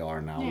 here we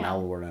are now. Yeah. Now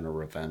we're in a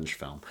revenge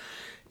film.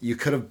 You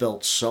could have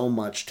built so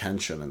much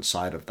tension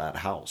inside of that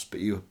house,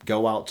 but you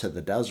go out to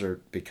the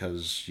desert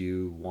because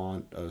you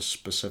want a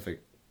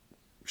specific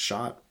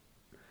shot.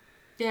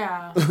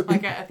 Yeah,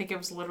 like, I think it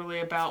was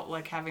literally about,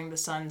 like, having the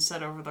sun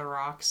set over the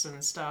rocks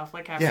and stuff,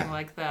 like, having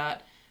like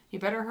that, you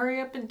better hurry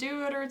up and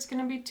do it or it's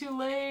going to be too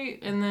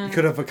late. And then you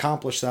could have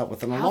accomplished that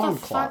with an alarm clock.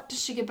 How the fuck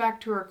does she get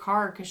back to her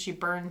car? Because she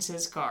burns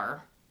his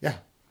car. Yeah.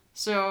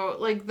 So,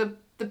 like, the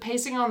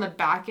pacing on the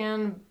back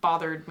end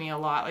bothered me a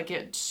lot.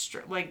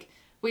 Like,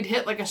 we'd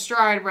hit, like, a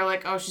stride where,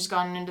 like, oh, she's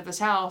gone into this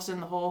house,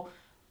 and the whole,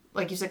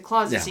 like you said,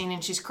 closet scene,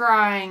 and she's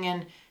crying,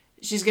 and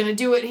she's going to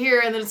do it here,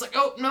 and then it's like,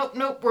 oh,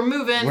 nope, we're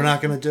moving. We're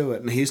not going to do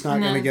it, and he's not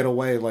going to get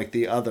away like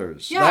the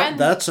others. Yeah,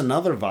 that's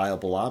another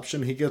viable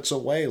option. He gets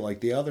away like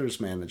the others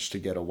managed to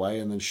get away,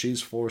 and then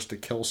she's forced to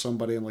kill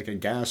somebody in, like, a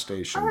gas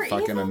station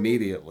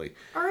immediately.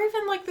 Or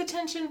even, like, the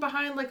tension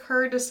behind, like,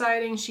 her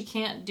deciding she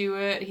can't do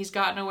it, he's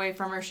gotten away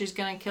from her, she's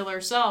going to kill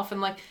herself,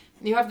 and, like,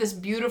 you have this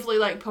beautifully,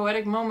 like,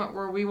 poetic moment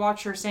where we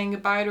watch her saying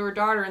goodbye to her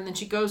daughter, and then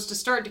she goes to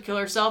start to kill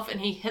herself,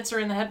 and he hits her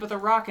in the head with a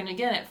rock, and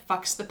again, it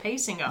fucks the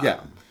pacing up.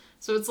 Yeah.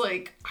 So it's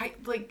like,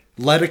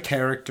 let a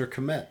character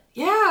commit.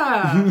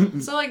 Yeah.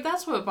 So, like,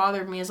 that's what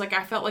bothered me, is, like,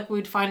 I felt like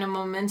we'd find a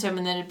momentum,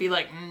 and then it'd be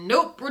like,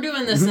 nope, we're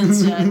doing this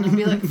instead. And I'd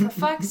be like, for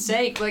fuck's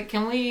sake, like,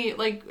 can we,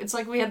 like, it's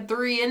like we had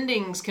 3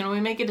 endings. Can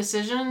we make a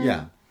decision?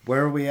 Yeah.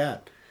 Where are we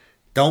at?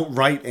 Don't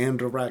write and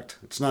direct.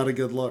 It's not a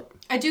good look.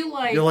 I do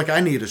like... You're like,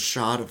 I need a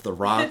shot of the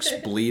rocks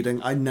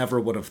bleeding. I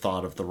never would have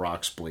thought of the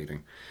rocks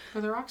bleeding.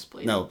 Were the rocks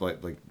bleeding? No,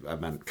 like I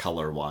meant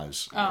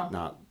color-wise. Oh.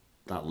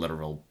 Not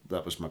literal.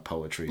 That was my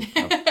poetry.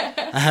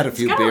 I had a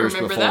few beers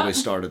before we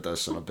started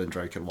this, and I've been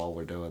drinking while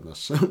we're doing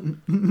this.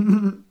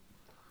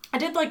 I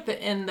did like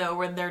the end, though,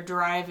 when they're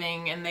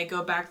driving and they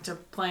go back to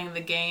playing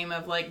the game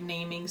of, like,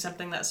 naming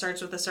something that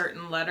starts with a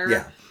certain letter.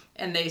 Yeah.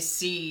 And they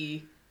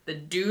see the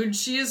dude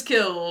she has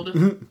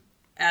killed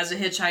as a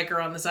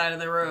hitchhiker on the side of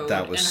the road.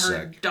 That was sick.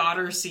 And her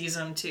daughter sees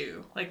him,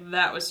 too. Like,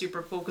 that was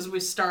super cool, because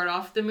we start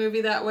off the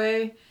movie that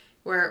way,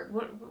 where,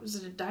 what was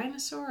it, a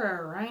dinosaur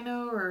or a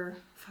rhino or...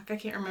 Fuck, I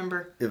can't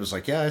remember. It was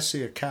like, yeah, I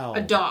see a cow.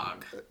 A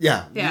dog.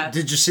 Yeah.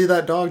 Did you see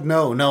that dog?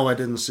 No, I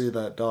didn't see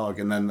that dog.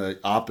 And then the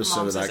opposite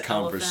Mom of that says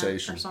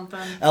conversation. Elephant or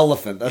something.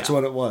 Elephant, that's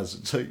what it was.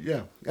 It's like,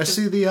 yeah, I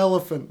see the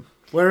elephant.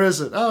 Where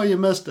is it? Oh, you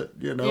missed it.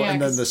 You know,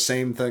 and then the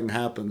same thing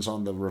happens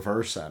on the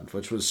reverse end,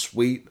 which was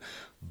sweet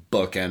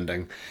book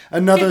ending.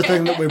 Another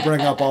thing that we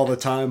bring up all the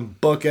time,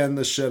 bookend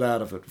the shit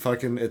out of it.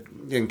 Fucking,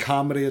 in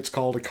comedy, it's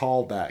called a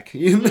callback.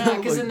 You know,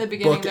 because in the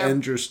beginning,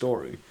 bookend your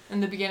story. In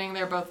the beginning,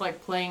 they're both,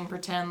 like, playing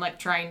pretend, like,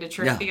 trying to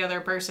trick the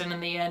other person. In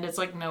the end, it's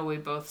like, no, we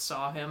both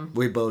saw him.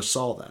 We both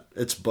saw that.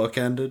 It's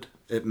bookended.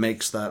 It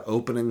makes that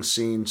opening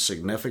scene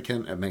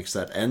significant. It makes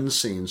that end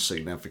scene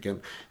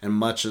significant. And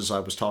much as I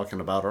was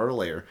talking about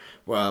earlier,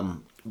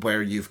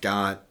 where you've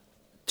got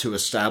to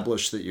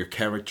establish that your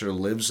character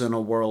lives in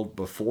a world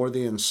before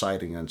the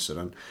inciting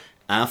incident,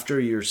 after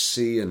your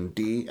C and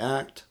D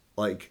act,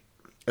 like,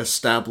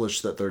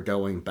 establish that they're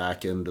going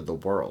back into the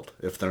world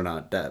if they're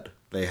not dead.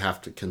 They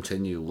have to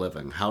continue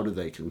living. How do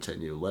they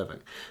continue living?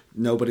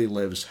 Nobody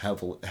lives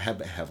happily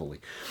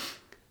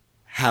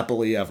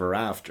ever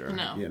after.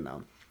 No. You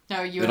know.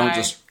 No, they don't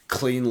just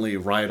cleanly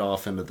ride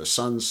off into the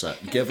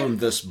sunset. Give them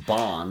this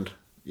bond.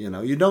 You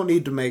know, you don't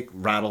need to make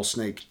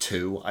Rattlesnake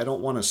 2. I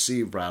don't want to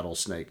see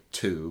Rattlesnake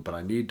 2, but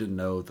I need to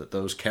know that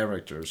those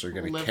characters are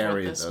going to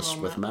carry this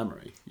with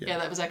memory. Yeah,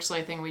 that was actually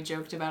a thing we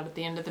joked about at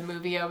the end of the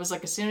movie. I was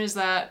like, as soon as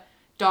that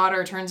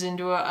daughter turns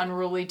into an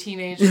unruly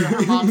teenager,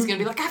 her mom's gonna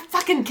be like, I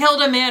fucking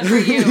killed a man for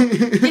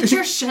you. Get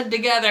your shit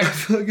together.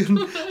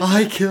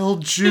 I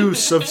killed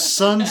Juice of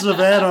Sons of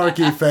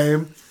Anarchy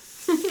fame.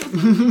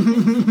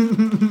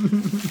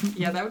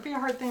 Yeah, that would be a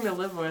hard thing to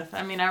live with.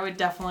 I mean, I would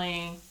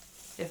definitely,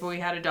 if we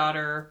had a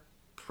daughter,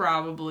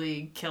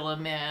 probably kill a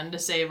man to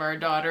save our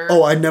daughter.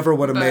 Oh, I never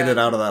would have made it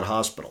out of that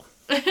hospital.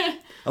 I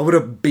would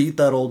have beat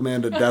that old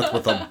man to death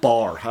with a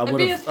bar. I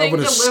would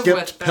have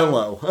skipped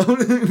pillow.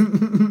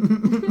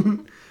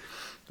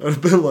 I'd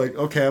have been like,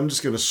 okay, I'm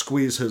just going to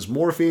squeeze his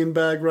morphine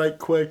bag right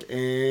quick,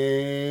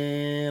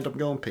 and I'm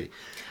going pee.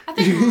 I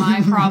think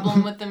my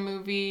problem with the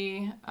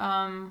movie,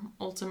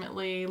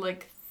 ultimately,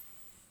 like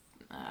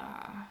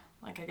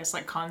I guess,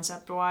 like,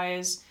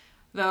 concept-wise,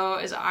 though,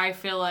 is I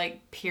feel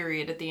like,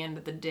 period, at the end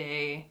of the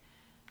day,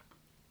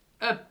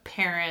 a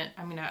parent,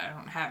 I mean, I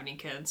don't have any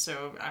kids,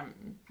 so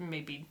I'm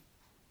maybe,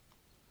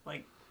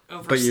 like,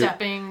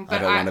 overstepping. But I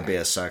don't want to be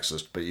a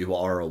sexist, but you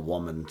are a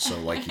woman, so,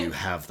 like, you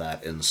have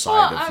that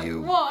inside of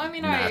you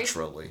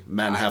naturally.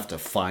 Men have to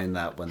find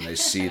that when they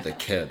see the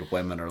kid.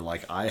 Women are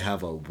like, I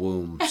have a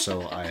womb,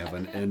 so I have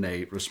an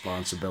innate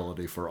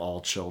responsibility for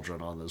all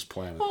children on this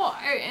planet. Well,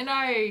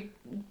 I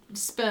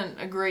spent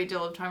a great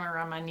deal of time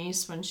around my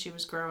niece when she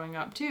was growing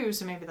up, too,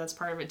 so maybe that's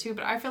part of it, too.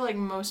 But I feel like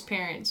most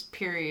parents,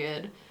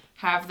 period,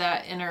 have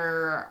that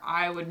inner,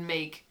 I would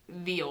make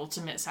the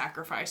ultimate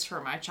sacrifice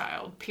for my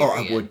child, period. Oh,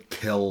 I would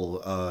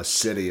kill a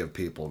city of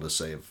people to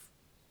save.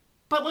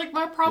 But, like,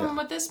 my problem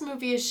with this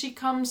movie is she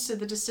comes to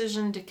the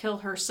decision to kill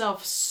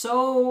herself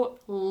so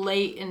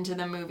late into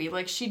the movie.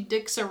 Like, she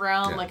dicks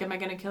around, like, am I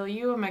going to kill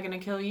you? Am I going to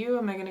kill you?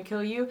 Am I going to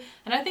kill you?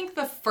 And I think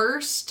the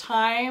first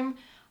time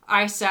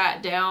I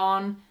sat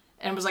down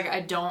and was like,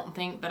 I don't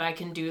think that I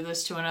can do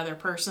this to another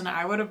person,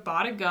 I would have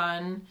bought a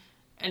gun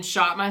and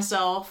shot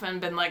myself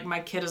and been like, my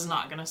kid is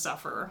not going to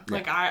suffer. Yeah.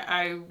 Like,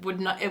 I would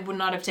not, it would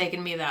not have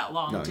taken me that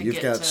long to get to...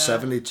 You've got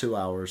 72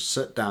 hours.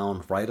 Sit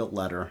down, write a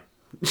letter.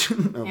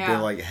 Be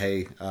like,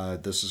 hey,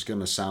 this is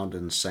going to sound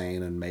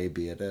insane, and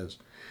maybe it is.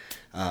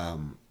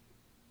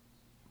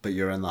 But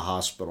you're in the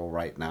hospital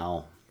right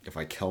now. If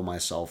I kill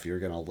myself, you're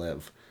going to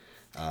live.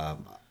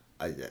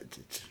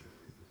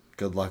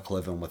 Good luck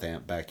living with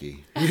Aunt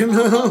Becky. You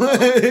know?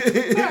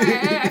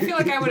 I feel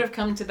like I would have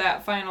come to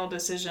that final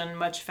decision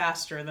much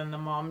faster than the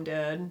mom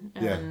did.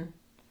 And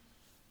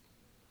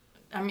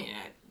I mean,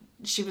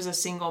 she was a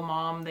single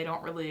mom. They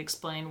don't really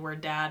explain where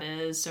dad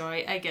is. So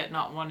I get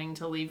not wanting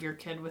to leave your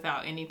kid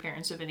without any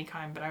parents of any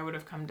kind, but I would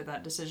have come to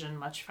that decision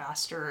much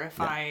faster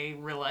if I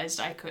realized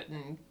I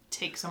couldn't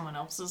take someone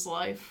else's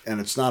life. And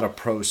it's not a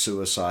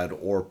pro-suicide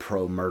or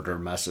pro-murder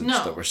message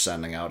that we're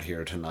sending out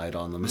here tonight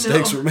on the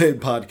Mistakes Were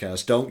Made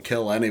podcast. Don't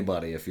kill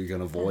anybody if you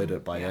can avoid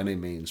it by any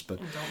means. But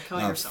and don't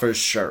kill yourself. For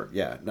sure,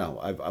 I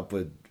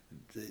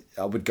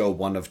would go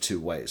one of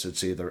two ways.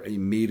 It's either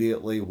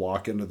immediately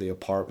walk into the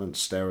apartment,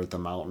 stare at the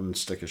mountain,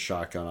 stick a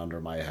shotgun under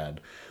my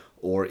head,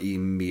 or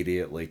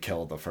immediately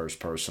kill the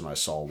first person I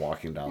saw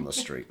walking down the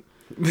street.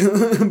 Be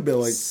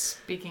like,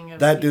 speaking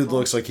of that dude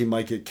looks like he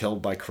might get killed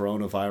by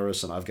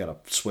coronavirus, and I've got a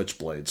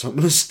switchblade, so I'm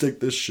going to stick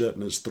this shit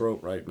in his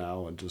throat right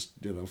now and just,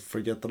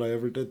 forget that I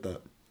ever did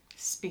that.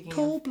 Speaking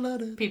of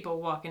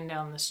people walking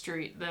down the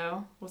street,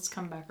 though, let's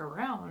come back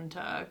around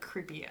to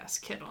creepy-ass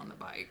kid on the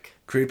bike.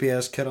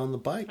 Creepy-ass kid on the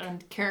bike.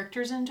 And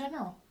characters in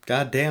general.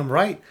 Goddamn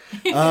right.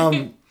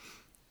 So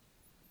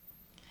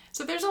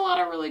there's a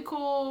lot of really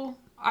cool...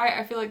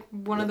 I feel like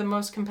one of the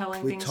most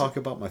compelling things... Can we talk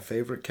about my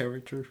favorite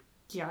character?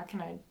 Yeah,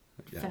 can I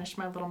finish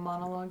my little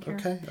monologue here?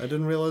 Okay, I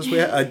didn't realize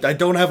I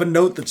don't have a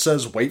note that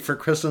says, wait for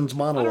Kristen's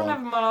monologue. I don't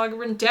have a monologue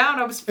written down.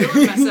 I was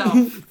feeling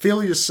myself.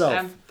 Feel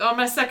yourself. I'm on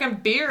my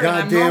second beer, and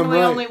I'm normally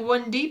only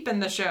one deep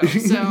in the show,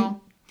 so I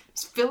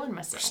was feeling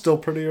myself. Still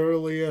pretty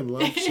early in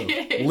life, so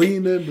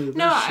lean into this.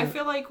 No, I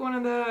feel like one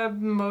of the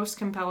most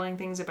compelling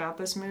things about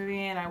this movie,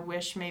 and I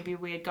wish maybe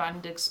we had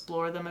gotten to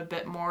explore them a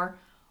bit more,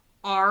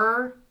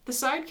 are the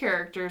side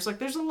characters. Like,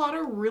 there's a lot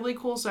of really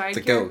cool side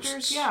characters.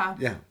 Ghosts.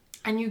 Yeah.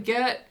 And you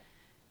get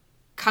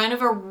kind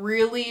of a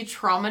really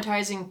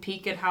traumatizing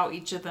peek at how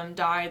each of them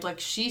died. Like,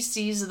 she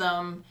sees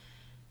them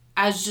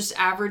as just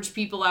average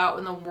people out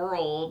in the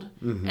world,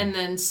 and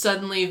then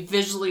suddenly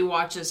visually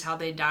watches how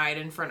they died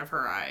in front of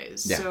her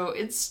eyes. Yeah. So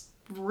it's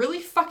really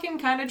fucking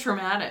kind of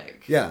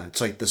traumatic. Yeah,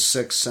 it's like the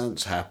Sixth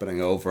Sense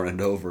happening over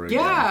and over again.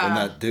 Yeah. And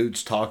that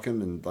dude's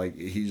talking and like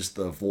he's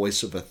the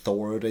voice of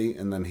authority,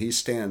 and then he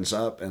stands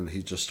up and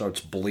he just starts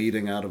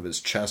bleeding out of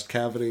his chest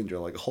cavity, and you're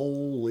like,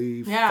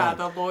 holy fuck.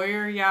 The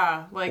lawyer,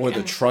 yeah. Or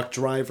the truck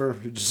driver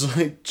who just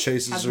like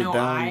chases her down.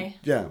 Eye.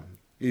 Yeah.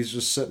 He's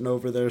just sitting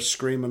over there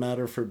screaming at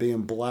her for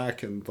being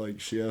black, and like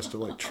she has to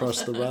like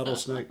trust the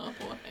rattlesnake.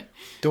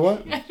 Do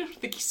what? I don't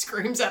think he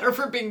screams at her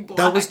for being black.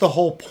 That was the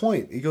whole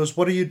point. He goes,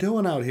 "What are you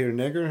doing out here,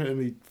 nigger?"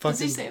 And he fucking... Does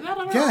he say that? I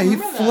don't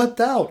remember he flipped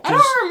out. I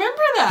don't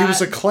remember that. He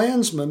was a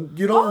Klansman.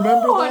 You don't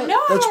remember that?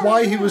 No, that's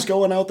why he was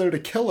going out there to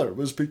kill her.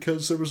 Was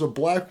because there was a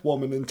black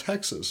woman in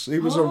Texas. He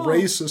was a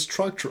racist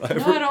truck driver.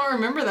 No, I don't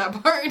remember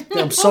that part.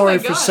 I'm sorry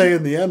for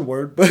saying the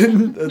N-word, but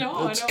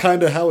it's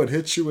kind of how it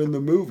hits you in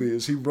the movie.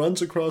 Is he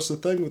runs across the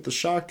thing with the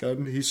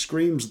shotgun, he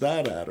screams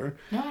that at her.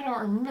 No, I don't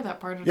remember that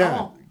part at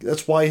all. Yeah,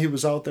 that's why he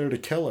was out there to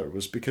kill her,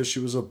 was because she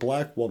was a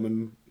black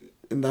woman,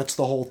 and that's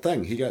the whole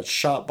thing. He got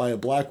shot by a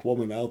black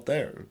woman out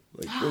there.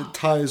 Like, it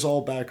ties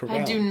all back around.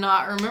 I do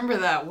not remember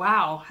that.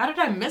 Wow. How did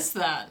I miss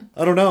that?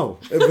 I don't know.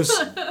 It was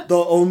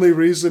the only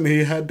reason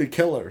he had to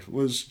kill her,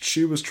 was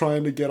she was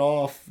trying to get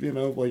off,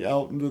 like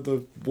out into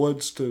the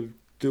woods to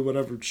do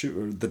whatever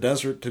or the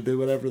desert to do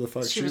whatever the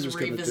fuck she was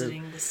going to do.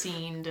 Revisiting the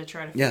scene to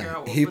try to figure out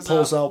what was he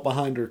pulls out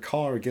behind her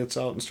car, gets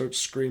out, and starts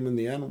screaming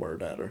the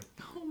N-word at her.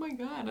 Oh my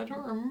god, I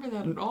don't remember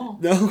that at all.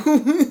 No?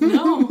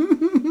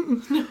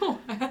 No,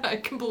 I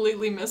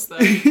completely missed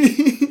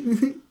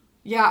that.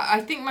 Yeah,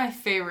 I think my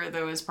favorite,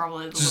 though, is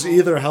probably just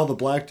either how the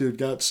black dude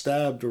got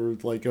stabbed, or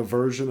like a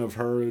version of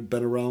her who'd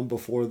been around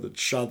before that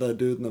shot that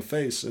dude in the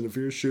face. And if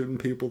you're shooting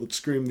people that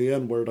scream the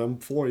N-word, I'm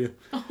for you.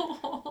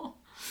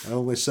 I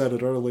only said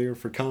it earlier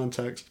for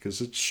context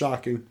because it's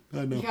shocking.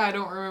 I know. Yeah, I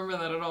don't remember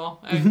that at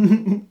all.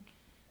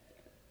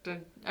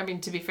 I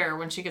mean, to be fair,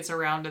 when she gets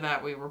around to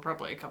that, we were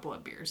probably a couple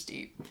of beers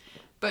deep.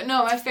 But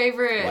no, my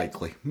favorite...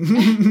 Likely.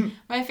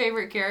 My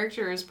favorite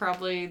character is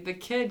probably the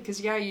kid. Because,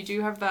 yeah, you do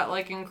have that,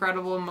 like,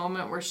 incredible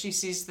moment where she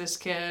sees this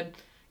kid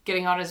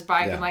getting on his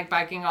bike and, like,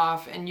 biking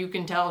off. And you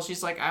can tell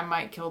she's like, I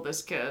might kill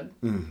this kid.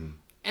 Mm-hmm.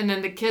 And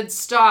then the kid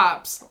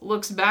stops,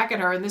 looks back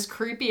at her, and this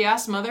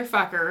creepy-ass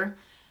motherfucker...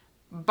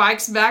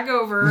 bikes back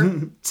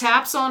over,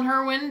 taps on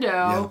her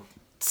window,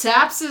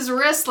 taps his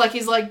wrist like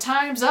he's like,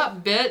 time's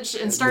up,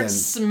 bitch, and starts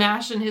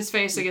smashing his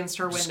face against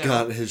her window.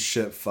 Got his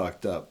shit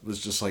fucked up. It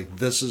was just like,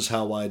 this is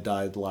how I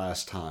died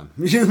last time.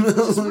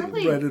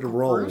 Really ready to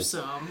roll.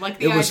 Gruesome. Like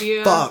the idea...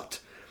 was fucked.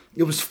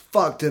 It was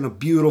fucked in a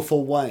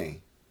beautiful way.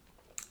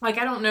 Like,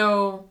 I don't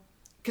know,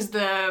 because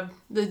the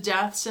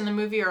deaths in the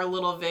movie are a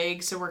little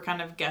vague, so we're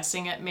kind of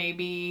guessing it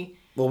maybe...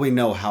 Well, we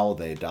know how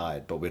they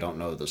died, but we don't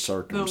know the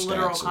circumstances. The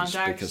literal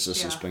context, because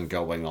this has been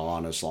going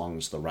on as long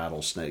as the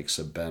rattlesnakes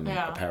have been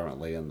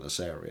apparently in this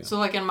area. So,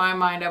 like, in my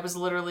mind, I was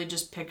literally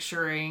just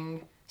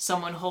picturing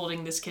someone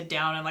holding this kid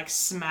down and, like,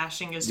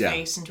 smashing his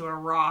face into a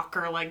rock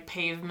or, like,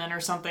 pavement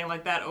or something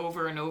like that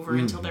over and over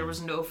until there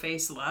was no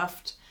face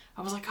left.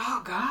 I was like,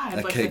 oh, God.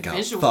 That like, kid the got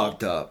visual.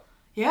 fucked up.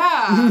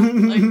 Yeah.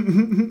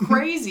 Like,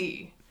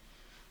 crazy.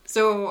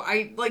 So,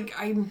 I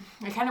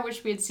kind of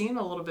wish we had seen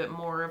a little bit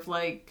more of,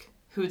 like...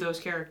 who those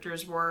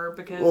characters were,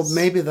 because... Well,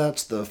 maybe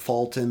that's the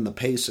fault in the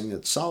pacing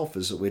itself,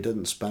 is that we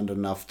didn't spend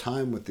enough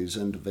time with these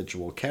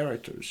individual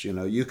characters.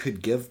 You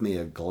could give me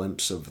a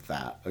glimpse of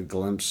that, a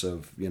glimpse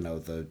of,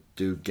 the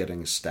dude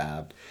getting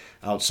stabbed,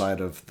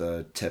 outside of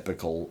the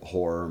typical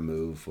horror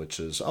move, which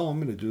is, I'm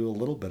going to do a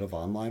little bit of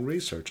online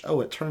research. Oh,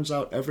 it turns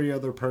out every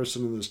other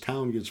person in this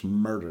town gets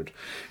murdered.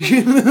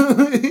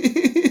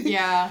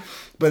 Yeah.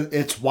 But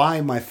it's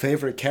why my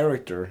favorite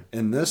character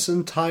in this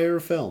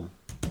entire film...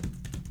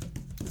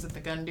 Is it the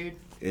gun dude?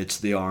 It's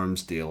the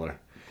arms dealer.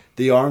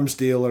 The arms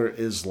dealer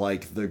is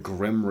like the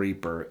Grim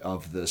Reaper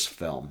of this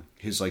film.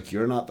 He's like,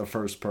 you're not the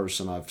first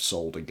person I've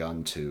sold a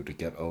gun to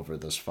get over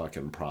this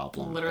fucking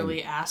problem.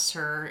 Literally asks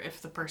her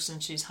if the person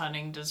she's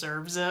hunting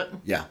deserves it.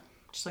 Yeah.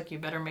 Just like, you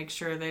better make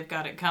sure they've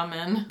got it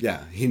coming.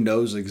 Yeah, he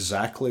knows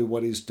exactly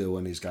what he's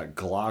doing. He's got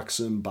Glocks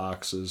in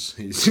boxes.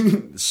 He's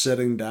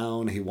sitting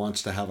down. He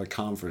wants to have a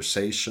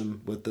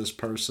conversation with this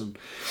person.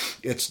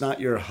 It's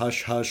not your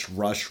hush-hush,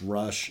 rush,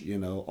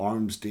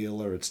 arms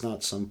dealer. It's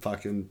not some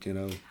fucking,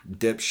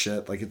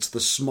 dipshit. Like, it's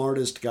the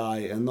smartest guy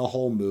in the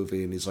whole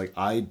movie, and he's like,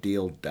 I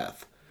deal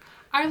death.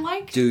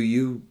 Do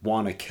you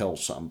want to kill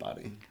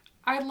somebody?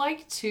 I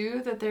like,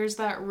 too, that there's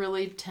that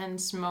really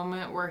tense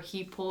moment where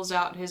he pulls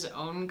out his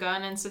own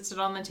gun and sits it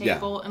on the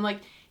table. Yeah. And, like,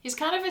 he's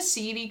kind of a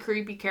seedy,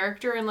 creepy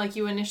character. And, like,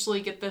 you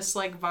initially get this,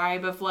 like,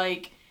 vibe of,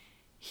 like,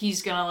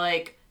 he's gonna,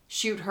 like,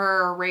 shoot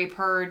her or rape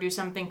her or do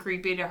something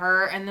creepy to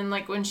her. And then,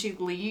 like, when she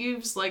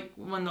leaves, like,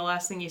 when the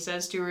last thing he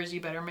says to her is, you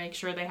better make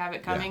sure they have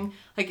it coming. Yeah.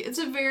 Like, it's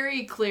a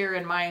very clear,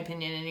 in my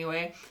opinion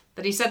anyway,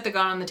 that he set the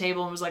gun on the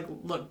table and was like,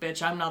 look,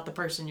 bitch, I'm not the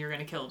person you're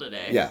going to kill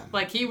today. Yeah.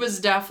 Like, he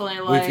was definitely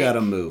like... We've got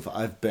to move.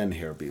 I've been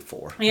here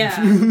before.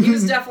 Yeah. He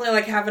was definitely,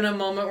 like, having a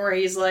moment where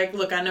he's like,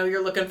 look, I know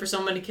you're looking for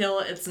someone to kill.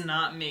 It's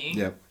not me.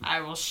 Yep.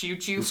 I will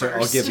shoot you so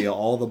first. I'll give you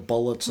all the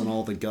bullets and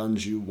all the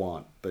guns you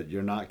want, but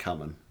you're not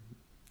coming.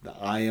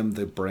 I am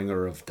the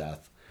bringer of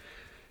death.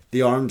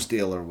 The arms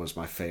dealer was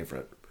my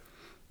favorite.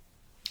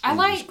 He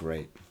was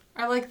great.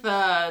 I like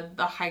the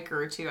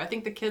hiker too. I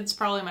think the kid's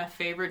probably my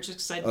favorite just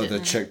because I didn't... Oh,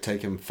 the chick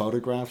taking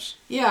photographs?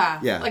 Yeah.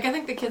 Like, I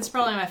think the kid's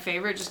probably my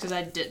favorite just because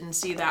I didn't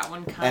see that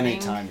one coming.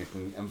 Anytime you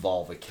can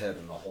involve a kid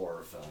in a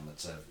horror film,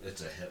 it's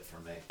a hit for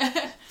me.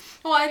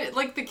 Well,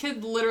 like, the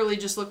kid literally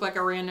just looked like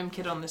a random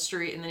kid on the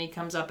street, and then he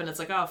comes up and it's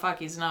like, oh, fuck,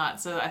 he's not.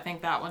 So I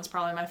think that one's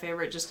probably my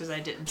favorite just because I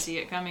didn't see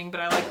it coming. But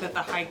I like that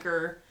the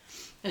hiker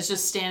is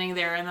just standing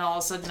there, and then all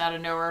of a sudden, out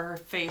of nowhere, her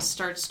face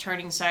starts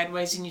turning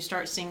sideways, and you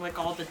start seeing, like,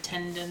 all the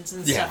tendons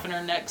and stuff in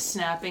her neck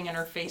snapping, and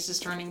her face is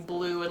turning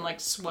blue and, like,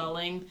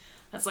 swelling.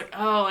 That's like,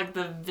 oh, like,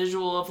 the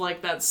visual of,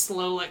 like, that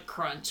slow, like,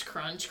 crunch,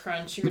 crunch,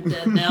 crunch, you're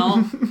dead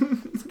now.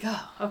 It's like,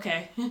 oh,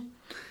 okay.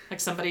 Like,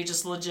 somebody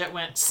just legit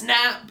went,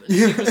 snap, and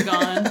she was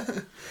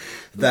gone.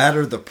 That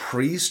or the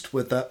priest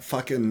with that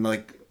fucking,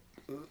 like,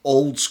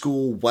 old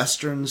school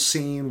Western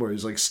scene where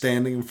he's like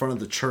standing in front of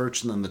the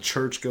church and then the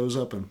church goes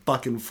up in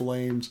fucking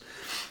flames.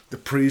 The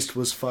priest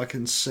was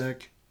fucking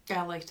sick.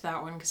 I liked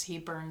that one because he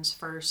burns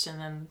first and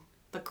then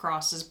the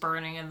cross is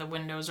burning and the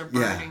windows are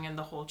burning and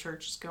the whole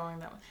church is going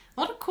that way.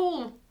 A lot of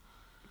cool,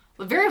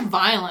 very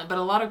violent, but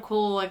a lot of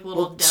cool, like,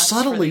 little deaths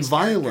subtly for these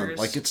violent. characters.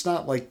 Like, it's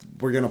not like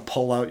we're gonna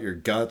pull out your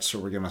guts or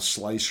we're gonna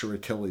slice your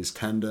Achilles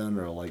tendon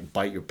or like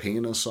bite your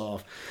penis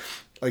off.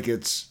 Like,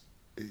 it's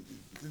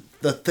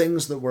the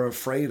things that we're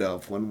afraid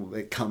of when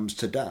it comes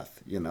to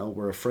death. You know,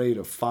 we're afraid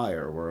of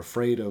fire. We're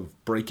afraid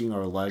of breaking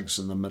our legs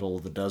in the middle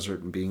of the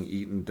desert and being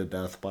eaten to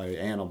death by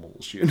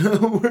animals, you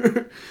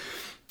know?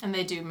 And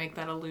they do make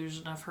that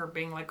illusion of her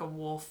being like a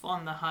wolf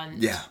on the hunt.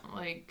 Yeah.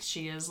 Like,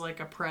 she is like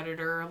a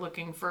predator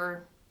looking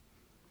for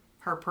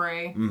her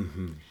prey.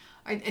 Mm-hmm.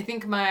 I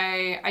think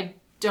I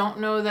don't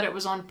know that it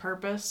was on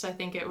purpose. I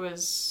think it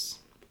was...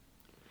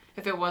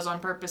 If it was on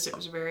purpose, it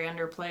was very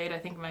underplayed. I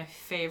think my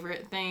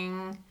favorite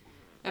thing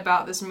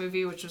about this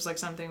movie, which was like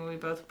something we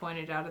both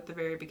pointed out at the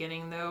very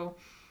beginning though,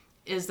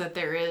 is that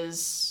there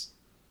is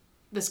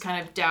this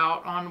kind of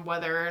doubt on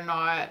whether or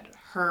not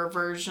her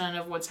version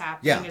of what's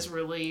happening is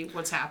really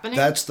what's happening.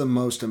 That's the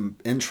most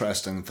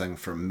interesting thing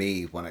for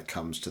me when it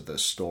comes to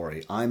this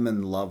story. I'm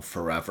in love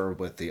forever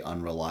with the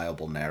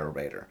unreliable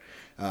narrator.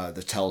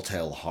 The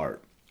Telltale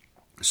Heart.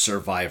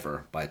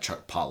 Survivor by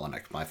Chuck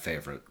Palahniuk, my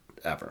favorite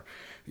ever.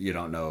 You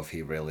don't know if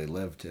he really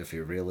lived, if he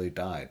really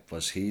died.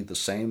 Was he the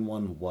sane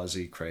one? Was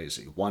he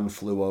crazy? One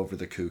Flew Over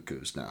the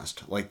Cuckoo's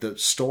Nest. Like, the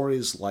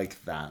stories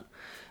like that,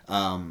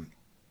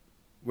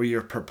 where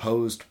you're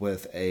proposed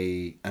with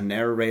a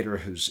narrator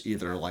who's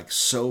either, like,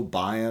 so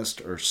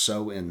biased or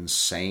so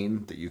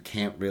insane that you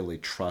can't really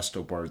trust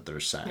a word they're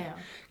saying. Yeah.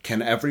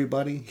 Can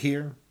everybody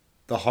hear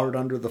the heart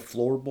under the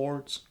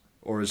floorboards?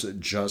 Or is it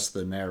just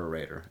the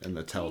narrator in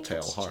the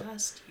Telltale Heart?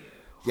 Just you.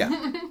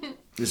 Yeah.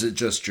 Is it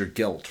just your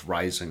guilt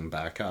rising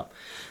back up?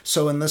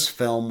 So in this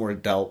film, we're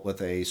dealt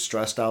with a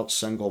stressed out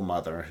single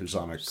mother who's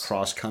on a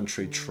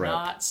cross-country trip.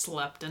 Not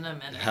slept in a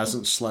minute.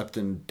 Hasn't slept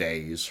in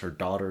days. Her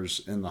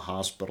daughter's in the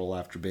hospital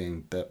after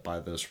being bit by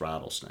this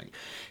rattlesnake.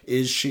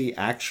 Is she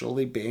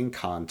actually being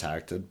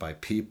contacted by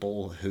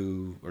people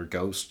who, or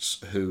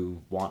ghosts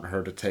who want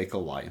her to take a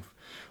life?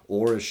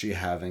 Or is she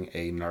having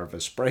a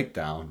nervous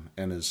breakdown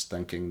and is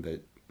thinking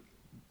that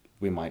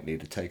we might need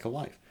to take a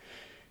life?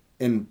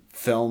 In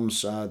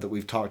films that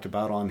we've talked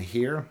about on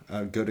here,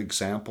 a good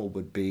example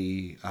would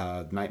be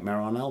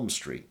Nightmare on Elm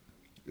Street.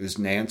 Is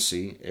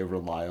Nancy a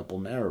reliable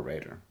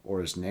narrator?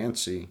 Or is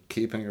Nancy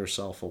keeping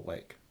herself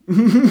awake?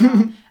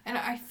 Yeah. And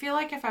I feel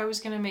like if I was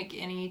going to make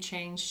any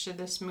change to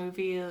this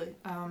movie,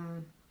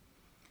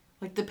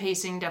 like, the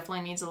pacing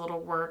definitely needs a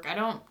little work. I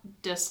don't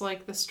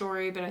dislike the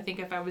story, but I think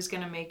if I was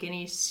going to make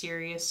any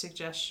serious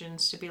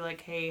suggestions to be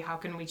like, hey, how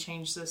can we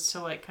change this to,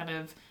 like, kind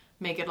of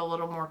make it a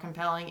little more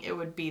compelling, it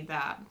would be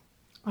that.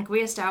 Like,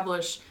 we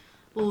establish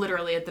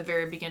literally at the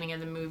very beginning of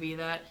the movie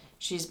that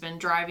she's been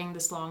driving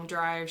this long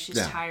drive,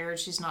 she's tired,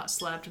 she's not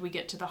slept. We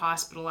get to the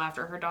hospital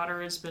after her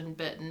daughter has been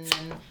bitten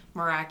and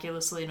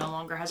miraculously no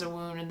longer has a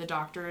wound, and the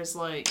doctor is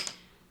like,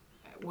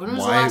 when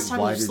was the last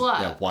time you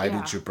slept? Yeah, why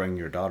did you bring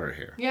your daughter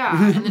here?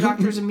 Yeah, and the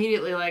doctor's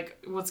immediately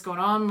like, what's going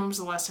on? When was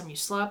the last time you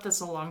slept? That's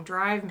a long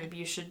drive. Maybe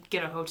you should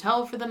get a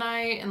hotel for the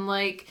night. And,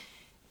 like,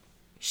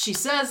 she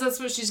says that's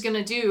what she's going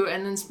to do,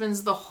 and then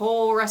spends the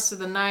whole rest of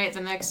the night,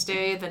 the next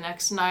day, the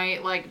next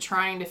night, like,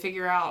 trying to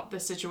figure out the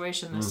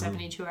situation, the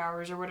 72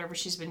 hours or whatever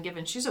she's been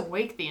given. She's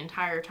awake the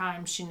entire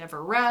time. She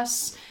never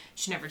rests.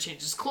 She never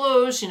changes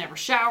clothes. She never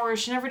showers.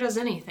 She never does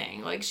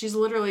anything. Like, she's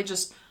literally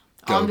just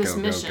on this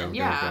mission.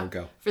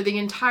 Go. For the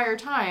entire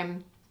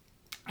time.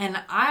 And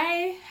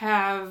I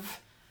have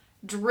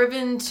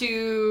driven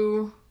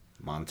to...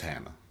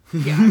 Montana.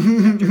 Yeah,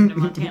 I've driven to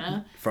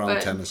Montana. From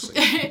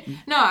Tennessee.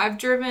 No, I've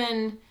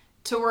driven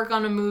to work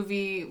on a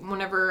movie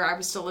whenever I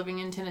was still living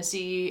in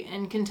Tennessee,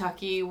 in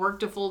Kentucky,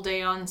 worked a full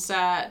day on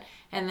set,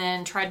 and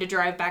then tried to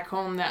drive back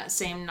home that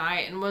same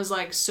night and was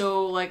like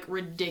so like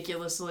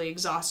ridiculously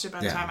exhausted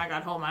by the time I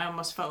got home. I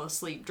almost fell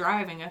asleep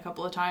driving a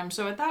couple of times.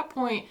 So at that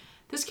point,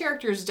 this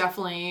character is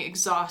definitely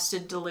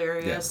exhausted,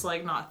 delirious,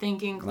 like not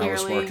thinking clearly. And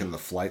I was working the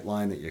flight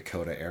line at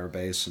Yokota Air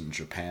Base in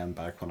Japan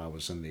back when I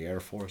was in the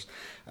Air Force.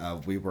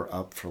 We were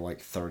up for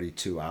like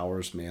 32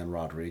 hours, me and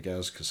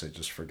Rodriguez, because they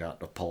just forgot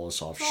to pull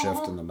us off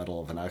shift in the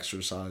middle of an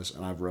exercise.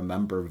 And I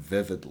remember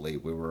vividly,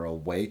 we were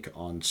awake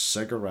on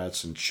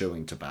cigarettes and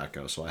chewing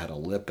tobacco. So I had a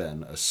lip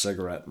in, a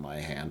cigarette in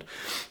my hand,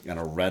 and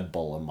a Red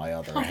Bull in my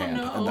other hand.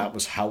 No. And that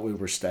was how we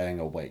were staying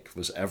awake. It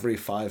was every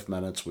 5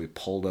 minutes we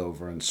pulled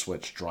over and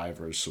switched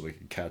drivers so we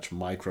could catch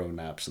micro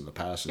naps in the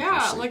passenger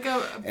seat.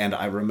 And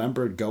I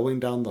remember going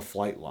down the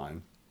flight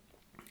line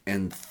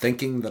and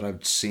thinking that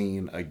I'd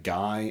seen a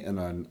guy in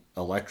an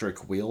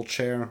electric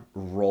wheelchair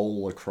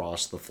roll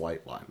across the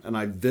flight line. And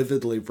I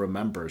vividly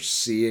remember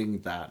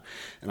seeing that.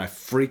 And I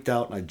freaked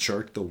out and I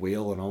jerked the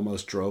wheel and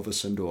almost drove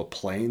us into a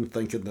plane,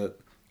 thinking that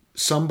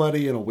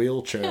somebody in a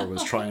wheelchair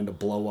was trying to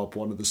blow up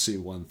one of the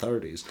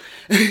C-130s.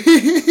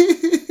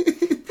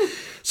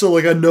 So,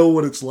 like, I know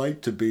what it's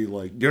like to be,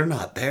 like, you're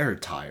not there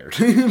tired.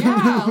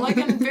 Yeah, like,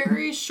 in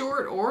very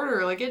short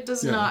order. Like, it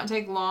does not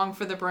take long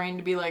for the brain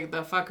to be like,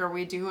 the fuck are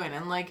we doing?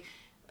 And, like,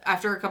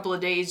 after a couple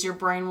of days, your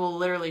brain will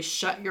literally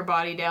shut your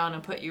body down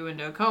and put you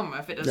into a coma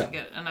if it doesn't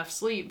get enough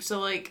sleep. So,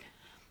 like,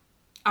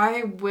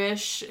 I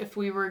wish if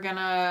we were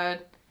gonna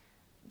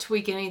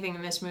tweak anything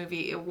in this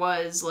movie, it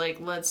was, like,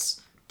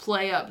 let's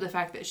play up the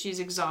fact that she's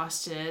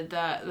exhausted,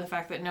 the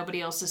fact that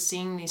nobody else is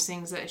seeing these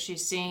things that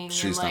she's seeing.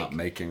 She's and, like, not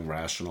making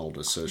rational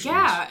decisions.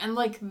 Yeah, and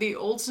like the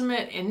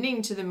ultimate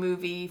ending to the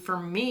movie for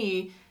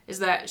me is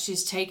that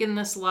she's taken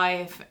this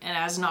life, and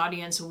as an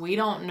audience, we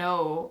don't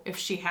know if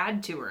she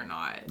had to or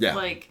not. Yeah.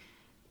 Like,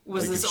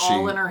 was this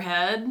all in her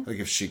head? Like,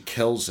 if she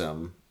kills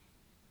him...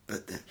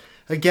 But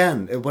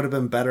again, it would have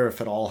been better if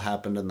it all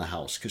happened in the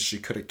house, because she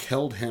could have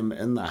killed him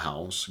in the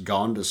house,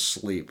 gone to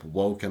sleep,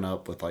 woken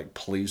up with, like,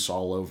 police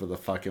all over the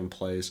fucking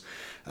place.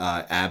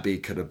 Abby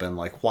could have been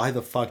like, why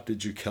the fuck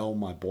did you kill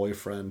my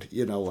boyfriend?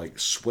 You know, like,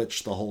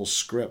 switch the whole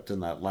script in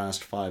that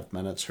last 5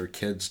 minutes, her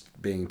kids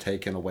being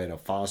taken away to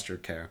foster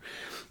care.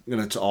 And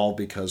it's all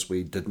because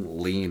we didn't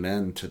lean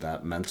into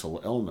that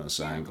mental illness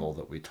angle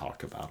that we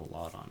talk about a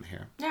lot on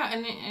here. Yeah,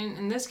 and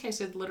in this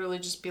case, it'd literally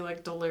just be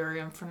like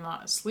delirium from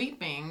not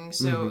sleeping.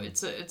 So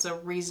it's a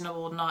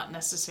reasonable, not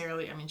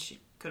necessarily, I mean, she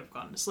could have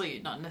gone to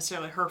sleep, not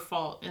necessarily her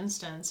fault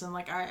instance. And,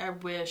 like, I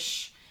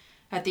wish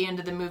at the end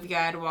of the movie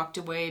I had walked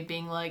away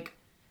being like,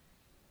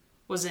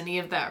 was any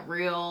of that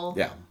real?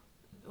 Yeah.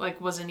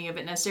 Like, was any of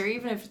it necessary?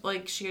 Even if,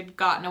 like, she had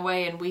gotten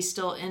away and we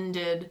still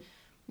ended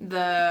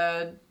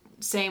the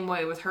same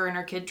way with her and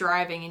her kid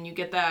driving, and you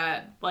get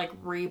that, like,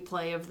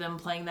 replay of them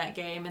playing that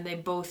game and they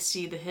both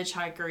see the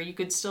hitchhiker, you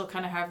could still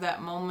kind of have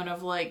that moment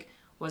of, like,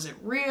 was it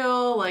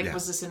real? Like,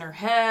 was this in her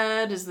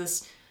head? Is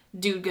this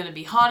dude gonna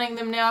be haunting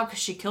them now because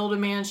she killed a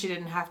man she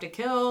didn't have to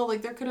kill?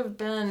 Like, there could have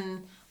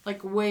been,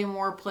 like, way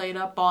more played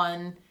up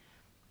on.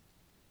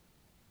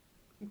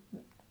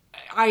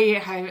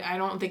 I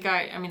don't think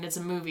I mean, it's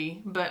a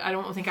movie, but I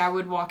don't think I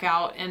would walk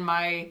out in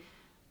my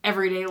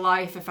everyday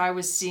life if I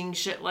was seeing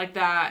shit like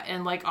that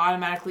and, like,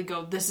 automatically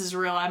go, this is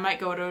real. I might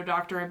go to a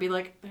doctor and be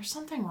like, there's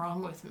something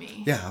wrong with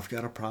me. Yeah, I've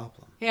got a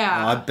problem.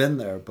 Yeah. I've been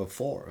there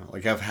before.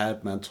 Like, I've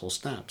had mental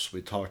snaps.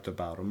 We talked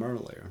about them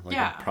earlier. Like,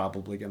 I'm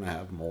probably going to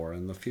have more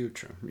in the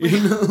future. You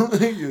know?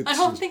 I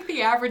don't think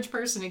the average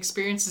person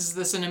experiences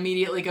this and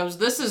immediately goes,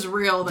 this is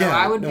real, though.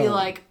 I would be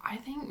like, I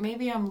think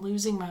maybe I'm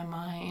losing my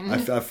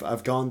mind.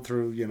 I've gone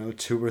through,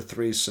 2 or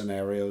 3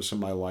 scenarios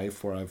in my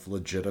life where I've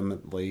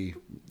legitimately,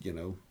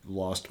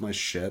 lost my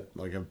shit.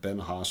 Like, I've been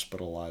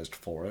hospitalized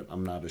for it.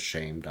 I'm not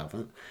ashamed of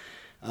it.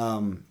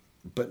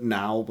 But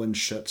now when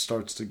shit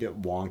starts to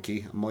get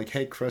wonky, I'm like,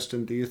 hey,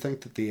 Kristen, do you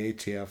think that the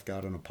ATF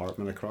got an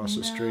apartment across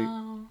the street?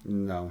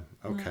 No.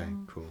 Okay,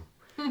 cool.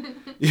 And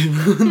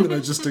then I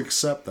just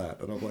accept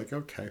that. And I'm like,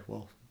 okay,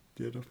 well,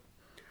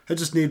 I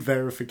just need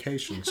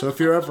verification. So if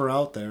you're ever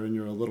out there and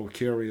you're a little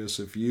curious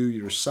if you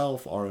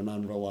yourself are an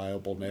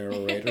unreliable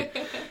narrator,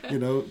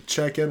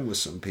 check in with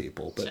some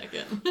people. But check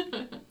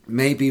in.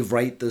 Maybe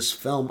write this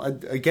film.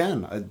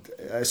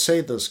 I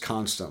say this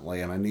constantly,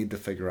 and I need to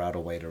figure out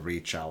a way to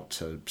reach out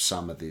to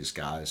some of these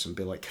guys and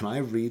be like, can I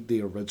read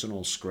the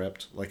original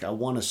script? Like, I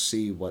want to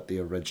see what the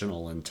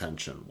original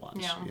intention was.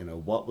 Yeah.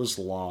 What was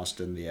lost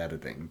in the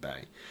editing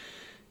bay.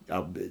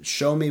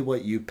 Show me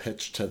what you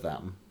pitched to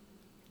them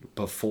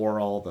before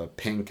all the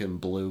pink and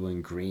blue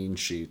and green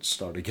sheets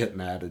started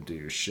getting added to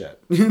your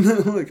shit.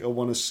 Like, I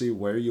want to see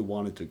where you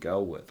wanted to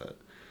go with it.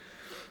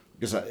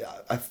 Because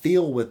I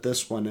feel with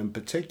this one in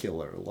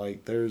particular,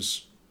 like,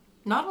 there's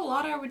Not a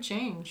lot I would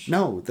change.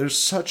 No, there's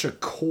such a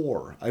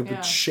core. I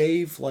would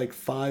shave like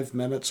 5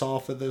 minutes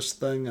off of this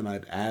thing, and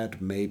I'd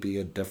add maybe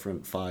a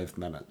different 5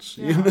 minutes.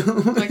 Yeah. You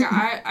know? Like,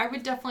 I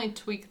would definitely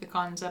tweak the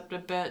concept a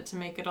bit to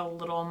make it a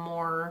little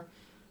more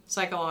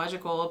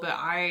psychological, but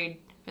I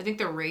think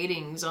the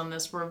ratings on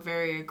this were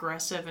very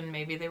aggressive, and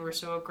maybe they were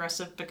so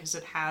aggressive because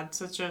it had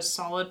such a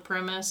solid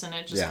premise, and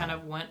it just kind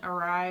of went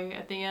awry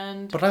at the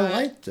end. But I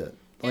liked it.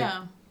 Like,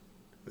 yeah.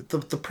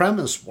 The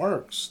premise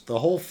works. The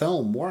whole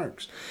film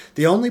works.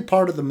 The only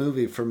part of the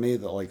movie for me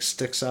that like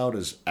sticks out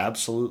as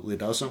absolutely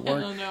doesn't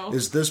work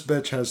is this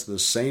bitch has the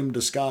same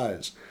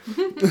disguise.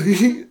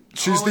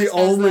 She's the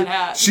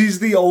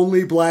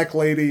only black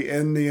lady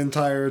in the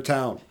entire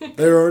town.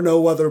 There are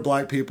no other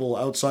black people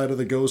outside of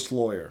the ghost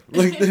lawyer.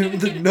 Like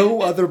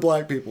no other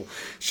black people.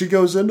 She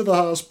goes into the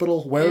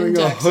hospital wearing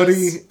a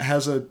hoodie,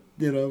 has a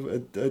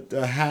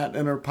hat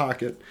in her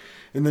pocket.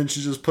 And then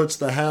she just puts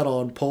the hat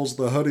on, pulls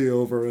the hoodie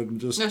over, and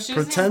just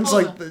pretends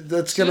like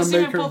that's going to make her... She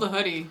doesn't even pull the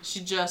hoodie.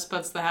 She just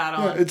puts the hat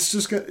on. Yeah, it's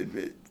just...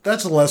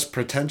 That's less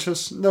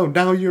pretentious. No,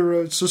 now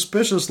you're a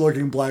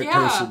suspicious-looking black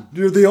person.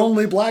 You're the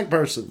only black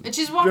person. And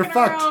she's walking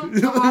around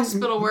the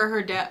hospital where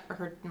her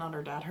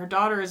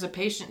daughter is a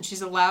patient.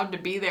 She's allowed to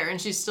be there,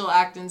 and she's still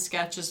acting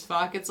sketch as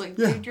fuck. It's like,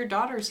 dude, your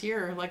daughter's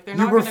here. Like, they're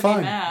not going to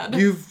be mad.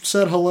 You've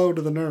said hello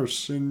to the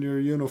nurse in your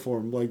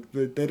uniform. Like,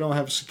 they don't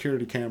have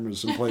security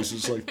cameras in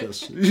places like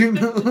this. You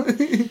know?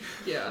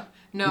 Yeah.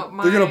 No,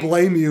 they're going to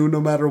blame you no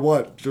matter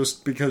what,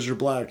 just because you're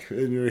black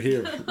and you're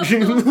here.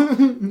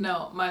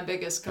 No, my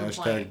biggest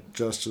complaint... Hashtag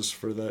justice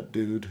for that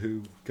dude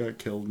who got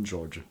killed in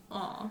Georgia.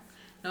 Aw.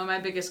 No, my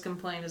biggest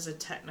complaint is a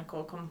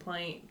technical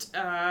complaint.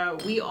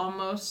 We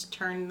almost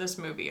turned this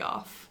movie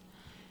off.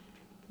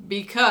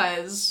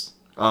 Because...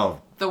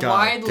 the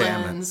wide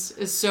lens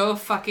is so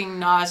fucking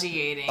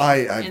nauseating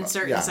in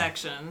certain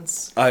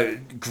sections.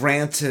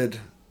 Granted,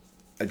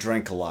 I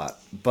drank a lot,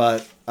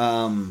 but...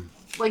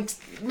 like,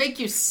 make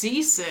you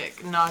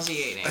seasick,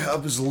 nauseating. I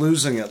was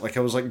losing it. Like,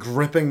 I was, like,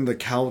 gripping the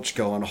couch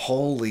going,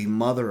 holy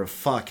mother of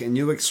fuck. And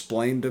you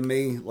explained to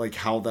me, like,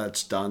 how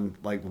that's done.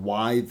 Like,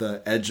 why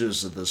the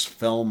edges of this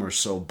film are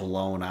so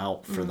blown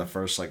out for the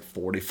first, like,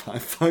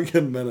 45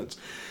 fucking minutes.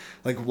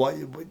 Like, what?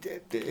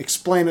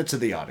 Explain it to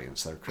the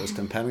audience there,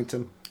 Kristen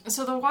Pennington.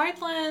 So the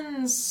wide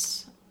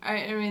lens...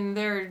 I mean,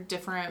 there are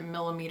different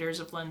millimeters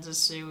of lenses,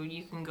 so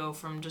you can go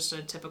from just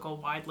a typical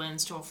wide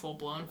lens to a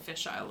full-blown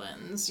fisheye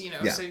lens, you know.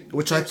 Yeah, so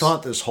which I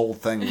thought this whole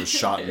thing was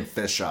shot in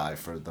fisheye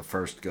for the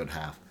first good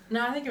half.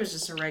 No, I think it was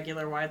just a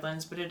regular wide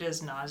lens, but it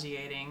is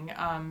nauseating,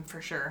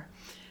 for sure.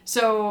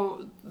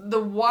 So,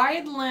 the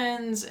wide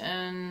lens,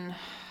 in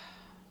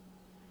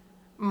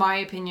my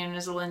opinion,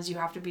 is a lens you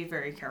have to be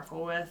very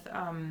careful with.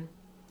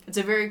 It's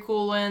a very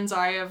cool lens.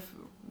 I have,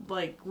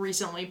 like,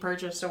 recently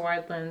purchased a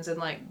wide lens and,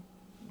 like,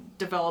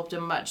 developed a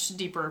much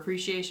deeper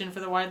appreciation for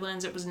the wide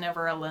lens. It was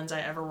never a lens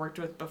I ever worked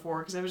with before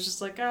because I was just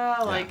like,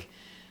 why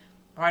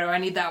do I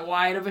need that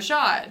wide of a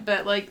shot?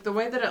 But like the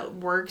way that it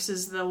works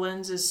is the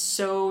lens is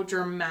so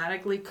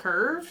dramatically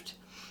curved,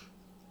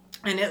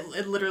 and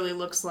it literally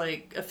looks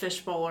like a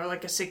fishbowl or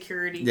like a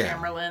security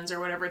camera lens or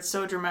whatever. It's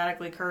so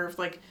dramatically curved.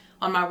 Like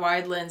on my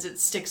wide lens, it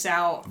sticks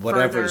out.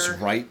 Whatever's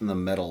right in the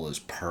middle is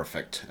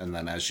perfect, and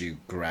then as you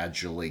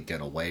gradually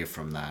get away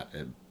from that,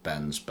 it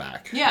bends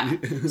back. Yeah.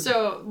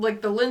 So,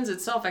 like, the lens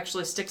itself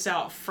actually sticks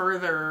out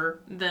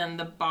further than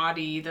the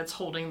body that's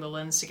holding the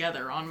lens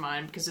together on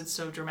mine because it's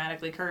so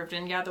dramatically curved.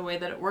 And yeah, the way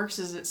that it works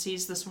is it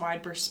sees this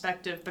wide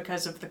perspective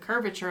because of the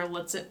curvature,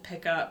 lets it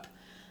pick up,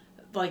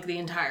 like, the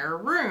entire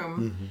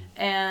room. Mm-hmm.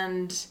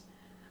 And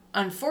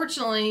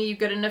unfortunately, you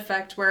get an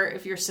effect where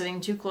if you're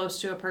sitting too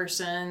close to a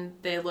person,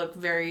 they look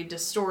very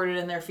distorted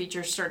and their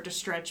features start to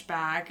stretch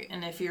back.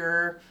 And if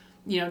you're,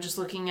 just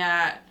looking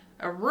at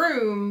a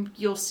room,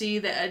 you'll see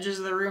the edges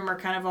of the room are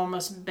kind of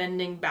almost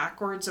bending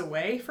backwards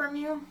away from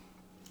you.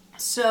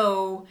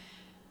 So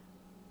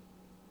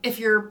if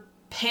you're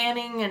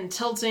panning and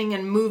tilting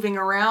and moving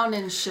around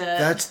and shit,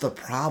 that's the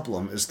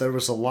problem. Is there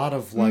was a lot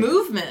of like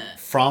movement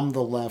from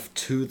the left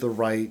to the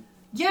right,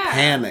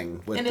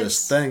 panning with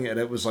this thing, and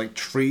it was like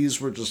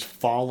trees were just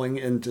falling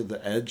into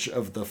the edge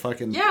of the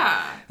fucking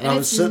and I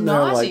was sitting there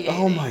like,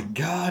 oh my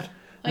god.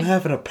 I'm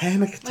having a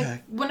panic attack.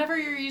 Like, whenever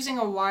you're using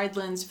a wide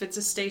lens, if it's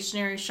a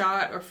stationary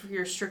shot or if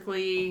you're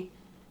strictly,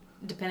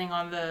 depending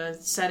on the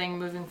setting,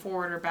 moving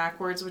forward or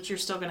backwards, which you're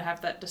still going to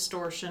have that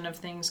distortion of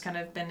things kind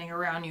of bending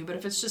around you. But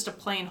if it's just a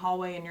plain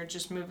hallway and you're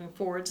just moving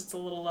forwards, it's a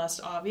little less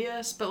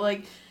obvious. But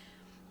like,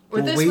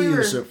 with this, we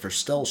use it for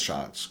still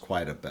shots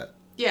quite a bit.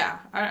 Yeah,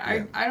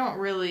 I don't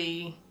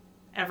really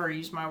ever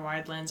use my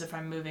wide lens if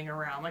I'm moving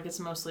around. Like, it's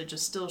mostly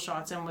just still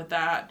shots. And with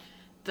that,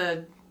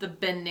 the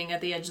bending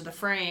at the edge of the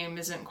frame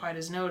isn't quite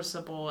as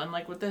noticeable. And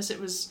like with this, it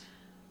was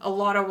a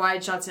lot of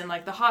wide shots in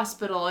like the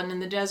hospital and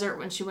in the desert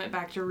when she went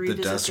back to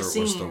revisit the scene. The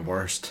desert was the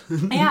worst.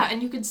 Yeah,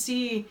 and you could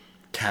see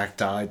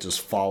cacti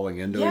just falling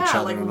into each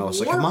other, and I was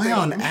like, am I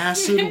on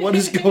acid? What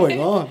is going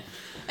on?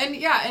 And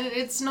and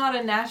it's not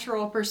a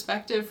natural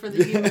perspective for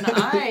the human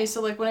eye.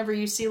 So like whenever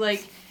you see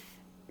like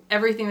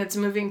everything that's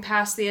moving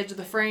past the edge of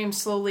the frame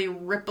slowly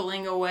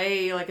rippling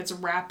away, like it's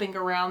wrapping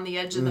around the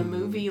edge of the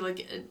movie. Like,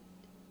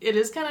 it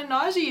is kind of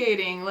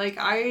nauseating. Like,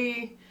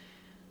 I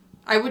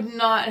would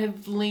not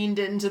have leaned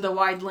into the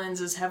wide lens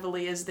as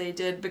heavily as they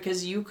did,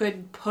 because you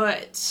could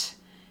put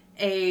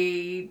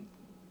even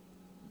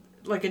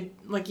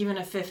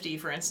a 50,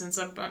 for instance.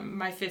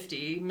 My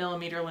 50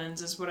 millimeter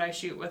lens is what I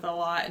shoot with a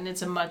lot, and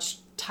it's a much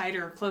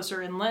tighter,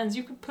 closer in lens.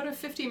 You could put a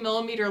 50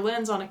 millimeter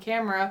lens on a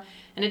camera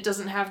and it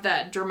doesn't have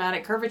that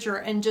dramatic curvature,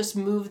 and just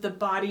move the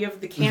body of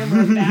the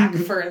camera back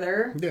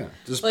further. Yeah,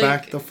 just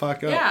back the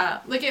fuck up. Yeah,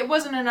 like, it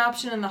wasn't an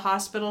option in the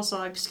hospital, so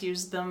I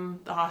excused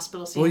them, the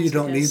hospital scenes. Well, you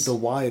don't need the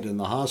wide in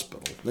the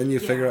hospital. Then you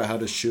figure out how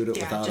to shoot it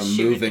without a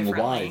moving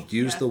wide.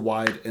 Use the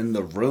wide in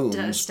the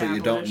rooms, but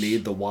you don't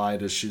need the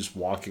wide as she's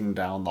walking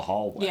down the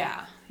hallway.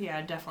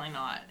 Yeah, definitely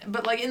not.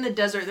 But, like, in the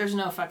desert, there's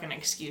no fucking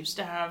excuse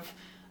to have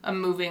a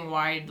moving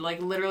wide.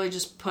 Like, literally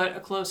just put a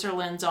closer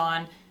lens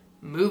on,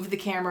 move the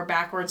camera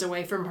backwards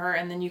away from her,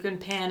 and then you can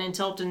pan and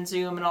tilt and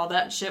zoom and all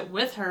that shit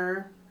with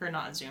her. Or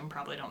not zoom,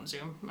 probably don't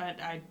zoom.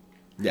 I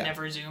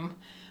never zoom.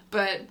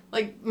 But,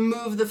 like,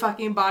 move the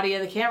fucking body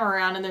of the camera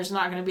around, and there's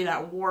not going to be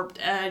that warped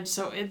edge.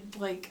 So it,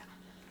 like,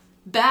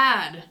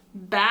 bad.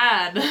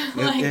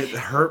 It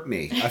hurt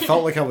me. I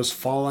felt like I was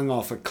falling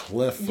off a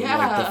cliff for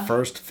like the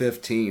first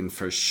 15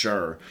 for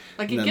sure.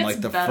 Like, and it then, gets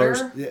like, the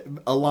better.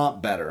 a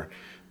lot better.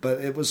 But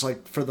it was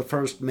like for the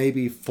first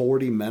maybe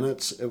 40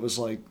 minutes, it was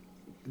like,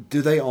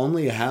 do they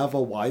only have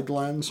a wide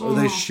lens? Are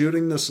they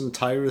shooting this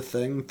entire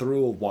thing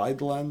through a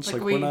wide lens?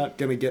 Like we're not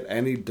going to get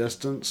any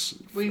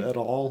distance at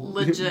all?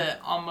 Legit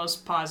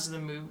almost paused the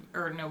movie.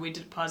 Or no, we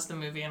did pause the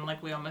movie and,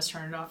 like, we almost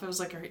turned it off. It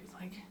was like,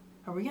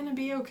 are we going to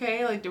be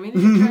okay? Like, do we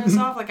need to turn this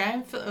off? Like,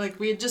 like,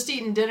 we had just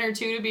eaten dinner,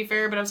 too, to be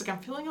fair, but I was like, I'm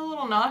feeling a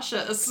little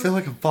nauseous. I feel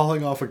like I'm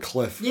falling off a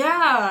cliff.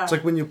 Yeah. It's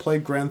like when you play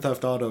Grand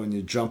Theft Auto and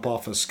you jump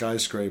off a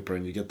skyscraper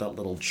and you get that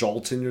little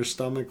jolt in your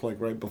stomach,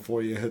 like, right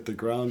before you hit the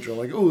ground. You're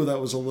like, ooh,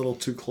 that was a little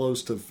too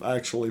close to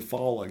actually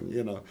falling,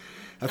 you know.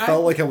 I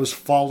felt like I was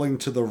falling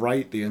to the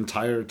right the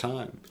entire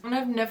time. And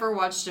I've never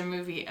watched a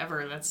movie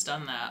ever that's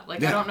done that.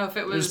 Like, I don't know if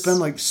it was... There's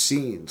been, like,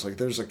 scenes. Like,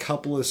 there's a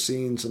couple of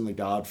scenes in The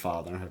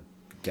Godfather.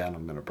 Again,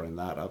 I'm going to bring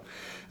that up.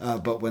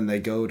 But when they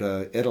go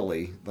to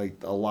Italy, like,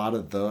 a lot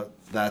of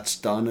that's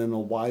done in a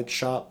wide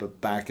shot,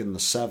 but back in the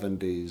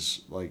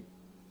 70s, like,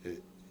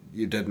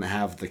 you didn't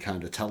have the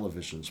kind of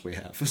televisions we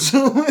have.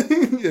 So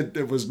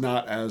it was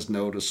not as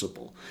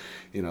noticeable,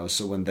 you know.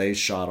 So when they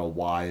shot a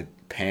wide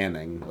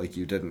panning, like,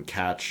 you didn't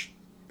catch...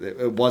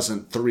 It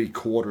wasn't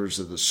 3/4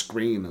 of the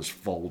screen is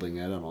folding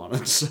in on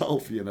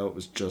itself, you know. It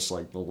was just,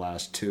 like, the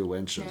last 2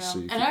 inches. Yeah. So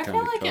you and I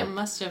feel like it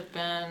must have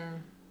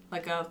been,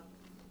 like, a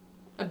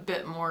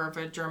bit more of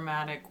a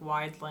dramatic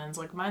wide lens.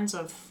 Like, mine's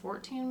a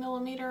 14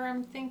 millimeter,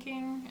 I'm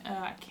thinking.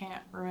 I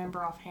can't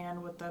remember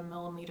offhand what the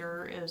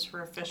millimeter is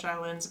for a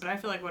fisheye lens, but I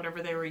feel like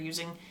whatever they were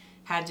using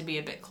had to be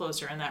a bit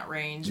closer in that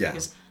range. Yeah.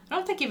 Because I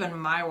don't think even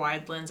my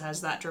wide lens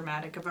has that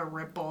dramatic of a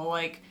ripple.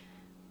 Like,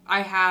 I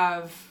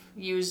have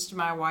used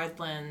my wide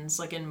lens,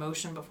 like, in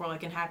motion before,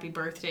 like in Happy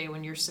Birthday,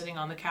 when you're sitting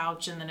on the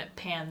couch and then it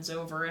pans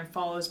over and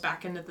follows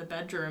back into the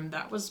bedroom.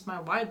 That was my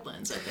wide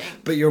lens, I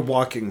think. But you're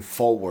walking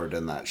forward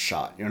in that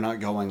shot. You're not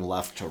going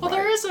left to right. Well,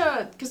 there is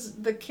because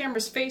the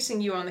camera's facing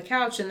you on the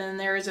couch, and then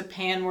there is a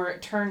pan where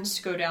it turns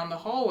to go down the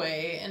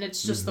hallway, and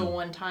it's just the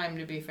one time,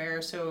 to be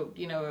fair, so,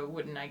 you know, it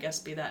wouldn't, I guess,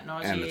 be that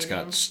nauseating. And it's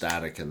got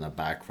static in the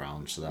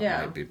background, so that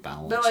might be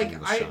balancing but, like,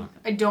 the shot.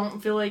 I don't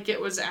feel like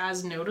it was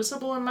as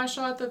noticeable in my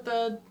shot that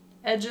the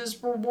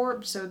edges were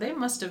warped, so they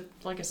must have,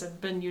 like I said,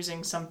 been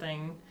using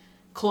something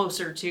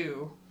closer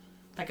to,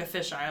 like, a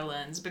fisheye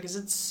lens, because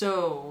it's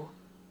so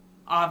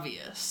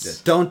obvious. Yeah,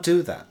 don't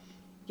do that.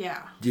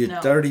 Yeah. You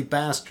dirty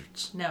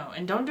bastards. No,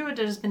 and don't do it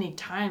as many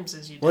times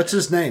as you did. What's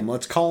his name?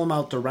 Let's call him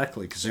out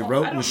directly, because he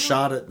wrote and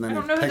shot it, and then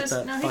he picked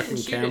that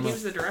fucking camera. He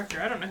was the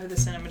director. I don't know who the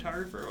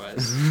cinematographer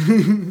was.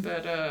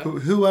 But,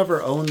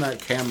 whoever owned that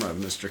camera,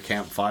 Mr.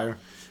 Campfire?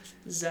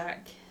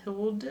 Zach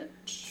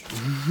Hilditch?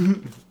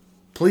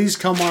 Please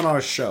come on our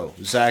show.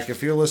 Zach,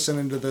 if you're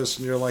listening to this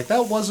and you're like,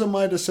 that wasn't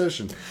my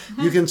decision,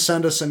 you can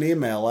send us an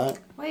email at...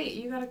 Wait,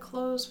 you gotta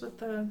close with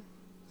the...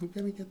 We're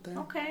gonna get there.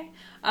 Okay.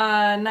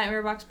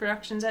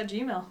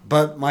 nightmareboxproductions@gmail.com.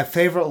 But my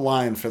favorite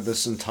line for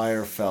this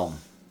entire film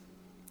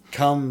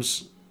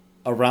comes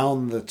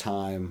around the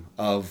time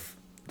of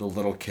the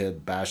little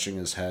kid bashing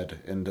his head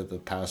into the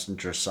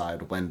passenger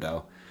side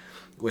window,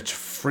 which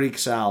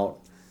freaks out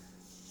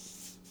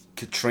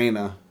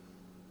Katrina.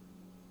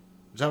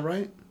 Is that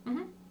right?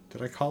 Mm-hmm.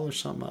 Did I call her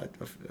something?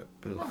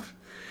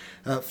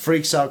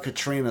 Freaks out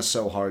Katrina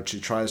so hard she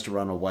tries to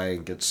run away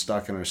and gets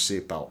stuck in her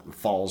seatbelt and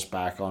falls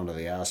back onto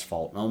the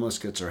asphalt and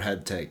almost gets her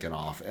head taken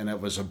off. And it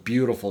was a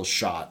beautiful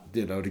shot,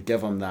 you know, to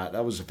give him that.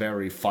 That was a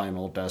very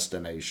Final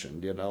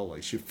Destination, you know.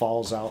 Like, she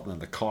falls out and then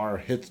the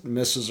car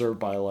misses her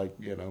by, like,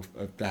 you know,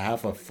 a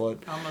half a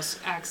foot.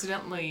 Almost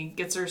accidentally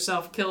gets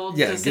herself killed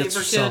to save her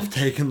herself kid.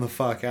 taken the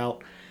fuck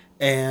out.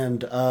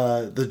 And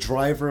the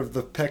driver of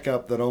the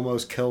pickup that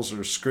almost kills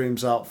her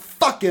screams out,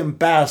 "Fucking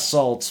bath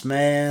salts,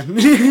 man!"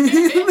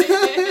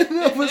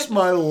 That was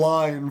my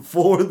line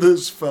for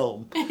this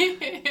film.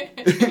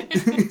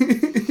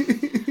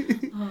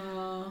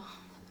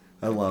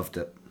 I loved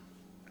it.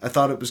 I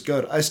thought it was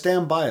good. I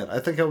stand by it. I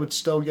think I would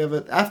still give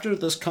it, after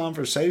this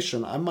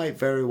conversation, I might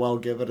very well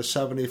give it a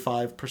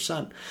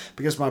 75%.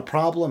 Because my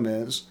problem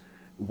is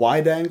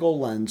wide-angle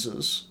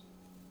lenses,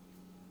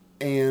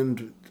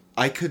 and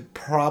I could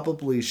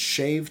probably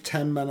shave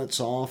 10 minutes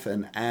off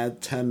and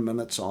add 10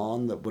 minutes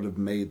on that would have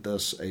made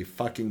this a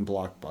fucking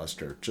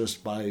blockbuster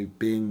just by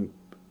being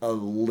a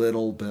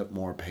little bit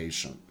more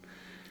patient.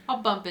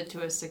 I'll bump it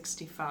to a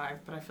 65,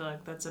 but I feel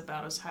like that's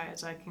about as high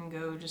as I can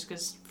go just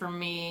because for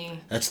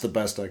me... That's the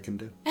best I can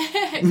do.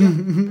 Yeah,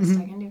 the best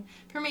I can do.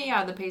 For me,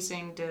 yeah, the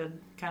pacing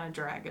did kind of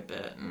drag a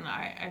bit, and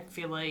I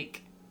feel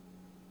like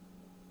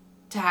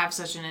to have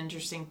such an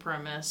interesting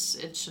premise,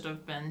 it should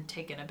have been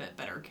taken a bit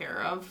better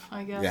care of,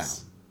 I guess. Yeah.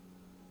 So.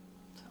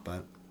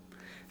 But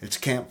it's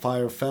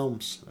Campfire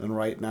Films, and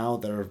right now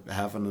they're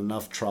having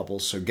enough trouble.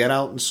 So get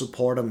out and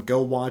support them.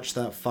 Go watch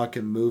that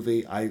fucking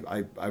movie.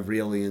 I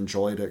really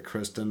enjoyed it.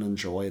 Kristen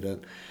enjoyed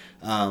it.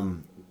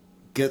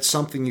 Get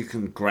something you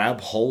can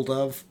grab hold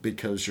of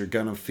because you're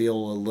going to feel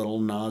a little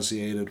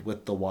nauseated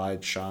with the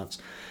wide shots.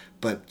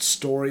 But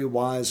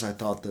story-wise, I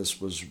thought this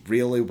was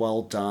really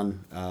well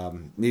done.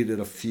 Needed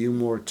a few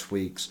more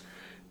tweaks.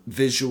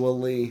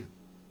 Visually,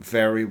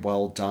 very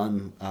well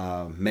done.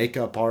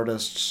 Makeup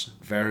artists,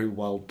 very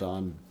well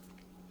done.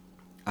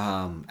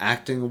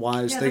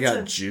 Acting-wise, they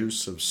got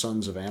juice of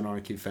Sons of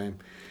Anarchy fame.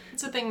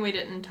 It's a thing we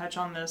didn't touch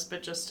on this,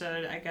 but just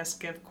to, I guess,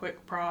 give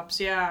quick props.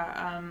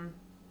 Yeah,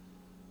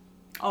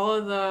 all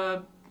of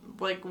the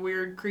like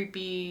weird,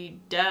 creepy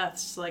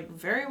deaths, like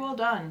very well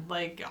done.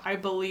 Like I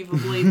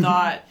believably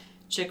thought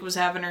chick was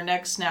having her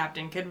neck snapped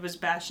and kid was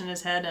bashing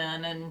his head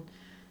in, and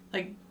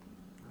like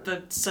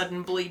the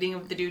sudden bleeding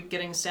of the dude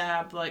getting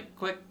stabbed. Like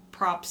quick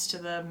props to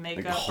the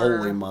makeup. Like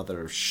holy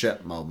mother of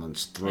shit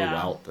moments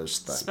throughout this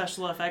thing.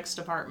 Special effects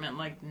department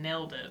like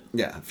nailed it.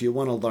 Yeah, if you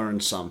want to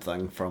learn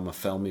something from a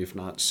film you've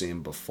not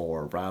seen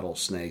before,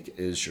 Rattlesnake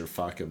is your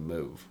fucking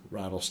move.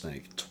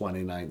 Rattlesnake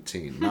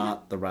 2019,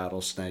 not the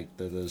Rattlesnake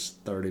that is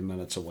 30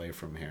 minutes away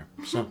from here.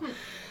 So,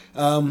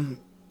 and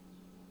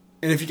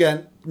if you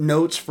got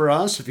notes for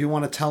us, if you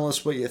want to tell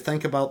us what you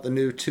think about the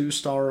new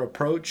 2-star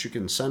approach, you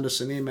can send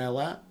us an email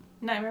at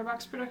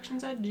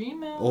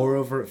nightmareboxproductions@gmail.com or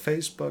over at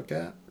Facebook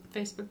at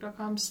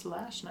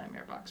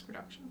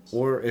facebook.com/nightmareboxproductions.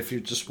 Or if you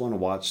just want to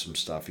watch some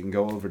stuff, you can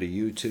go over to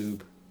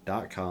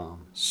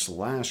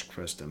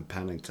youtube.com/Kristen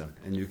Pennington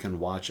and you can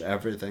watch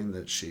everything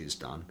that she's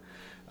done.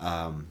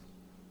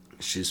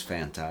 She's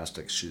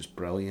fantastic. She's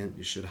brilliant.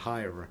 You should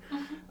hire her.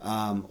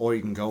 Mm-hmm. Or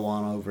you can go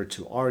on over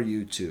to our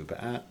YouTube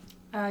at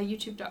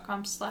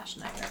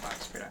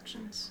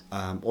youtube.com/nightmareboxproductions.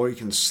 Or you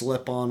can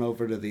slip on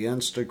over to the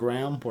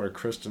Instagram where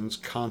Kristen's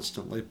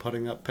constantly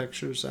putting up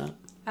pictures at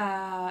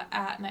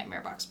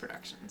Nightmare Box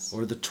Productions.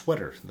 Or the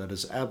Twitter that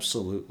is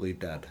absolutely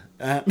dead.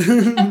 I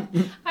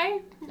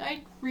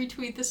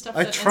retweet the stuff.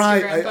 I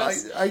try.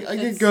 I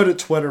can go to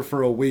Twitter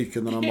for a week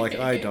and then I'm like,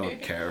 I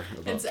don't care.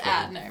 It's Twitter.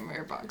 At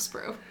Nightmare Box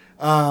Bro.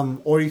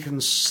 Or you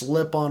can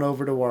slip on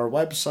over to our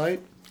website,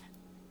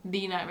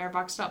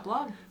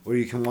 thenightmarebox.blog, where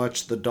you can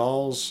watch the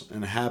dolls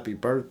and happy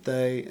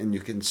birthday, and you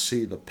can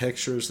see the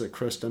pictures that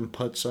Kristen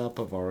puts up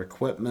of our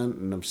equipment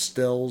and of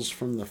stills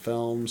from the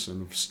films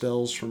and of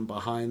stills from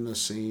behind the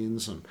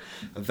scenes, and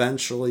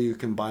eventually you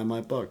can buy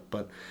my book.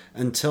 But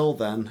until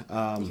then,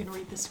 you can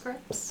read the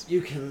scripts.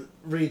 You can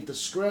read the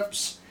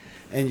scripts,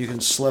 and you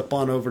can slip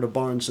on over to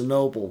Barnes &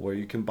 Noble, where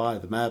you can buy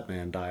the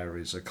Madman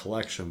Diaries, a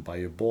collection by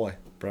your boy,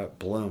 Brett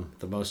Bloom.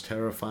 The most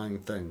terrifying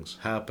things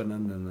happen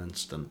in an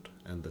instant,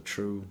 and the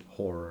true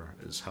horror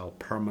is how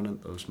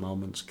permanent those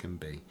moments can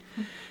be.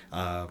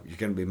 You're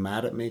going to be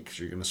mad at me because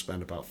you're going to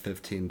spend about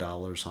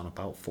 $15 on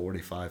about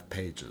 45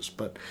 pages,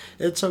 but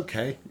it's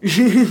okay.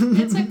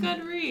 It's a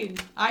good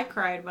read. I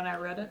cried when I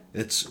read it.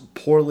 It's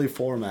poorly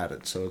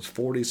formatted, so it's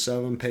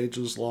 47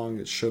 pages long.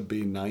 It should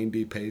be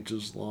 90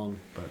 pages long,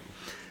 but...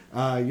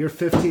 your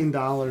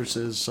 $15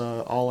 is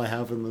all I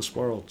have in this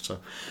world. So,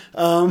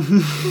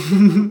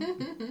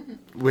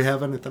 we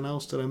have anything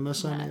else? Did I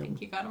miss any? I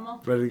think you got them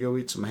all. Ready to go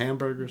eat some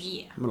hamburgers?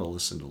 Yeah. I'm gonna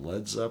listen to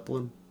Led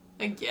Zeppelin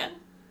again.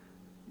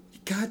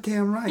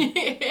 Goddamn right.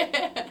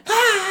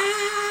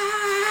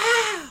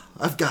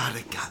 I've got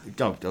it.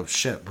 Oh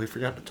shit! We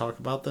forgot to talk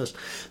about this.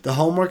 The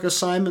homework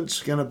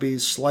assignment's gonna be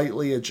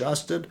slightly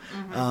adjusted.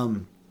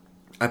 Mm-hmm.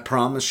 I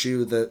promise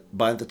you that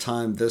by the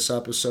time this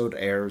episode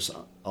airs,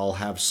 I'll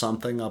have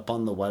something up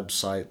on the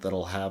website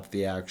that'll have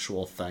the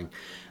actual thing.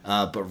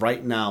 But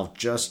right now,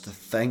 just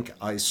think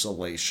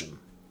isolation.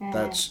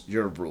 That's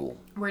your rule.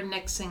 We're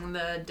nixing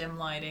the dim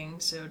lighting,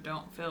 so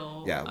don't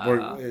feel... Yeah,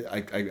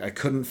 I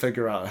couldn't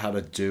figure out how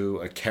to do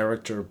a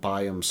character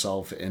by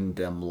himself in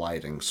dim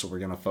lighting, so we're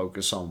going to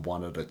focus on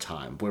one at a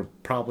time. We're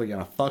probably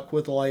going to fuck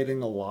with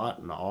lighting a lot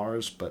in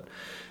ours, but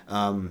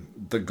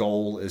the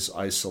goal is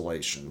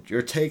isolation.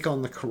 Your take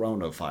on the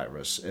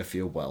coronavirus, if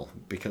you will,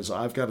 because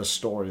I've got a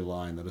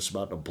storyline that is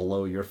about to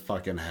blow your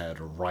fucking head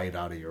right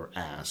out of your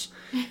ass.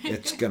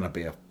 It's going to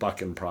be a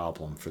fucking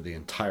problem for the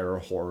entire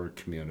horror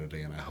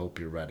community, and I hope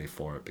you're ready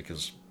for it,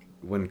 because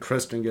when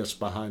Kristen gets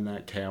behind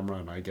that camera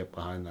and I get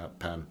behind that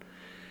pen,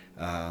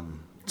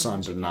 it's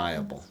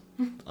undeniable.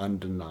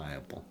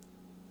 Undeniable.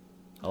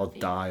 I'll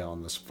die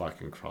on this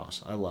fucking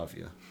cross. I love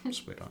you,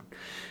 sweetheart.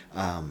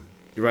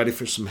 You ready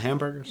for some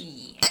hamburgers?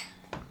 Yeah.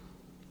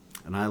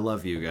 And I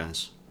love you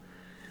guys.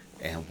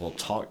 And we'll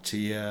talk to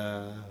you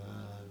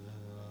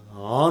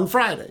on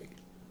Friday.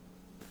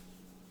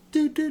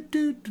 Do do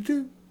do do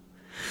do.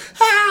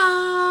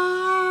 Ah!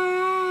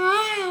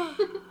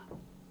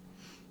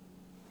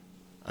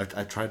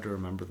 I tried to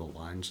remember the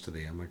lines to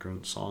the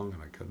Immigrant Song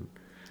and I couldn't.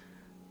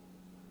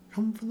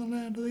 Come from the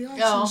land of the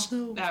ice and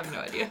snow. I have no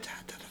idea.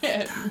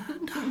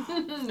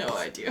 No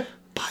idea.